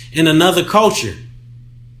roots in another culture,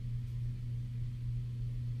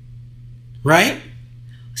 right?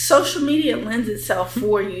 Social media lends itself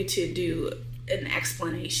for you to do an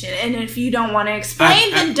explanation, and if you don't want to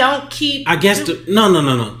explain, then don't keep. I guess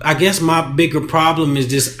no. I guess my bigger problem is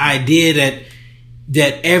this idea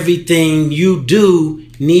that everything you do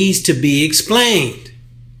needs to be explained.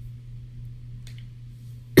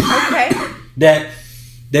 Okay.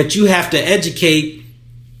 That you have to educate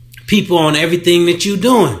people on everything that you're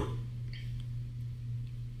doing.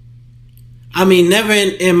 I mean, never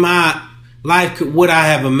in my life would I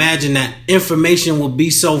have imagined that information would be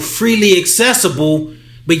so freely accessible,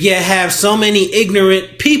 but yet have so many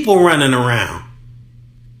ignorant people running around.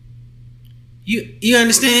 You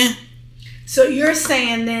understand? So you're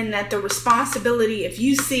saying then that the responsibility, if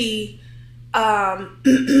you see, I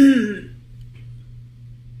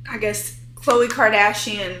guess, Khloe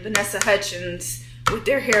Kardashian, Vanessa Hudgens with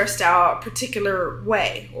their hairstyle a particular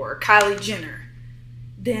way, or Kylie Jenner,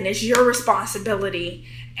 then it's your responsibility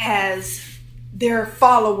as their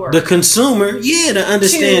follower, the consumer, to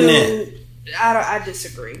understand that. I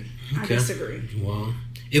disagree. Okay. I disagree. Well,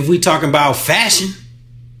 if we talking about fashion,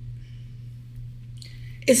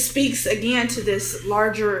 it speaks again to this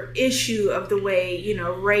larger issue of the way,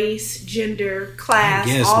 race, gender, class,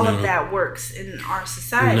 of that works in our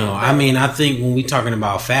society. No, I mean, I think when we talking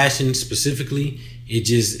about fashion specifically, it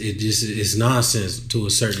just is nonsense to a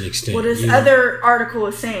certain extent. Well, this other article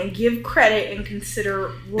is saying give credit and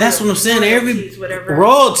consider royalties. That's what I'm saying. Whatever.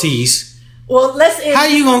 Royalties. Well, how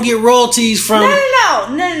you gonna get royalties from?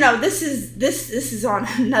 No. This is on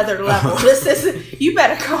another level. This isn't. You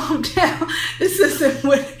better calm down. This isn't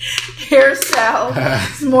with hairstyle.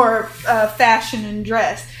 It's more fashion and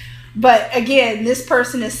dress. But again, this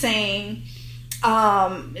person is saying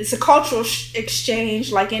it's a cultural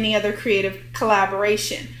exchange like any other creative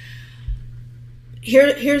collaboration.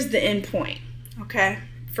 Here's the end point. Okay,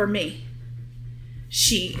 for me,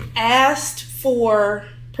 she asked for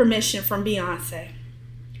permission from Beyonce.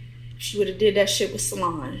 If she would have did that shit with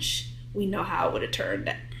Solange, we know how it would have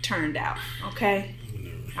turned out. Okay,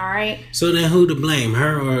 all right. So then, who to blame,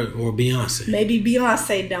 her or Beyonce? Maybe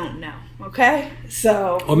Beyonce don't know. Okay,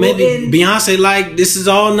 so or maybe Beyonce like this is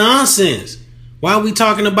all nonsense. Why are we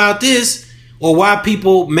talking about this? Or why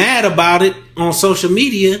people mad about it on social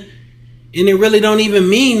media, and it really don't even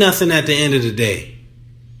mean nothing at the end of the day.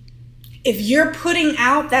 If you're putting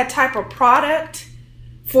out that type of product.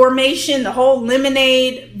 Formation, the whole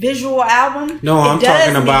Lemonade visual album. No, I'm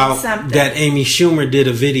talking about that Amy Schumer did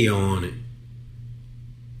a video on it.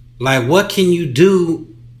 Like, what can you do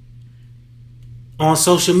on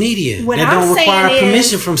social media that don't require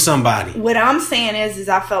permission from somebody? What I'm saying is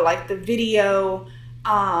I felt like the video,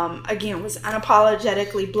 again, was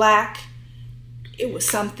unapologetically black. It was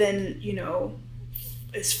something,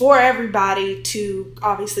 it's for everybody to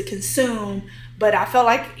obviously consume. But I felt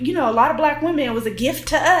like, a lot of black women, it was a gift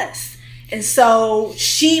to us. And so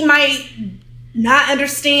she might not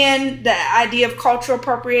understand the idea of cultural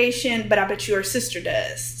appropriation, but I bet you her sister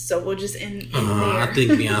does. So we'll just end there. I think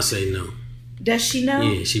Beyonce know. Does she know?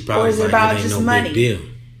 Yeah, she probably or is it about it ain't just no money big deal.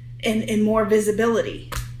 And more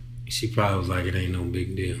visibility? She probably was like, it ain't no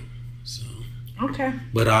big deal. So okay.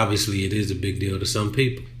 But obviously it is a big deal to some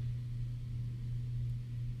people.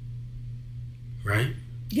 Right?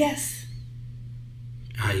 Yes.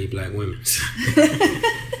 I.e. black women.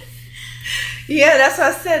 Yeah, that's what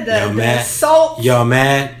I said. The assault. Y'all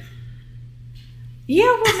mad? Yeah,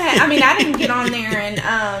 we're mad. I mean, I didn't get on there and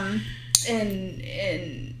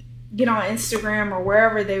get on Instagram or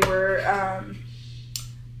wherever they were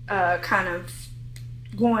kind of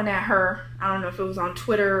going at her. I don't know if it was on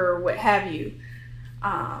Twitter or what have you,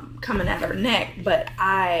 coming at her neck. But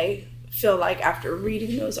I feel like after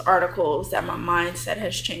reading those articles that my mindset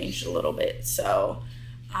has changed a little bit. So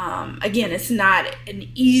again, it's not an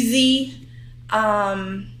easy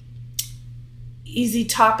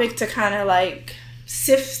topic to kind of like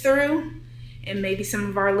sift through, and maybe some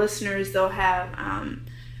of our listeners, they'll have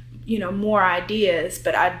more ideas,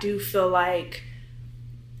 but I do feel like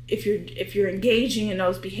if you're engaging in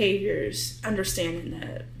those behaviors, understanding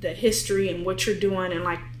the history and what you're doing, and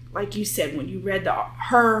like you said, when you read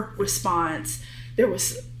her response, there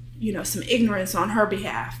was some ignorance on her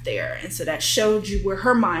behalf there, and so that showed you where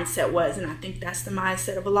her mindset was. And I think that's the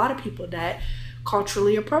mindset of a lot of people that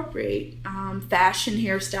culturally appropriate fashion,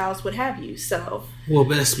 hairstyles, what have you. So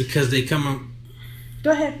that's because they come.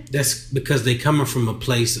 Go ahead. That's because they coming from a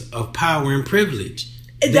place of power and privilege.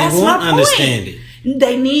 That's they won't my understand point. it.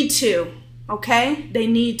 They need to. Okay, they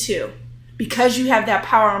need to. Because you have that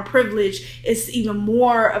power and privilege, it's even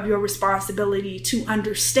more of your responsibility to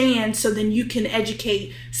understand, so then you can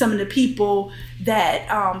educate some of the people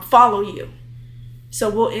that follow you. So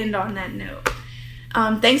we'll end on that note.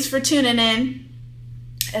 Thanks for tuning in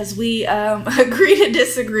as we agree to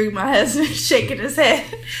disagree. My husband's shaking his head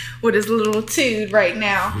with his little toot right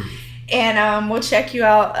now. And we'll check you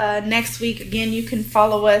out next week. Again, you can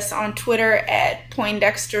follow us on Twitter at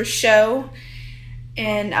Poindexter Show.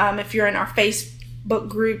 And if you're in our Facebook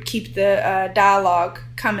group, keep the dialogue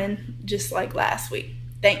coming just like last week.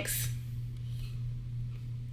 Thanks.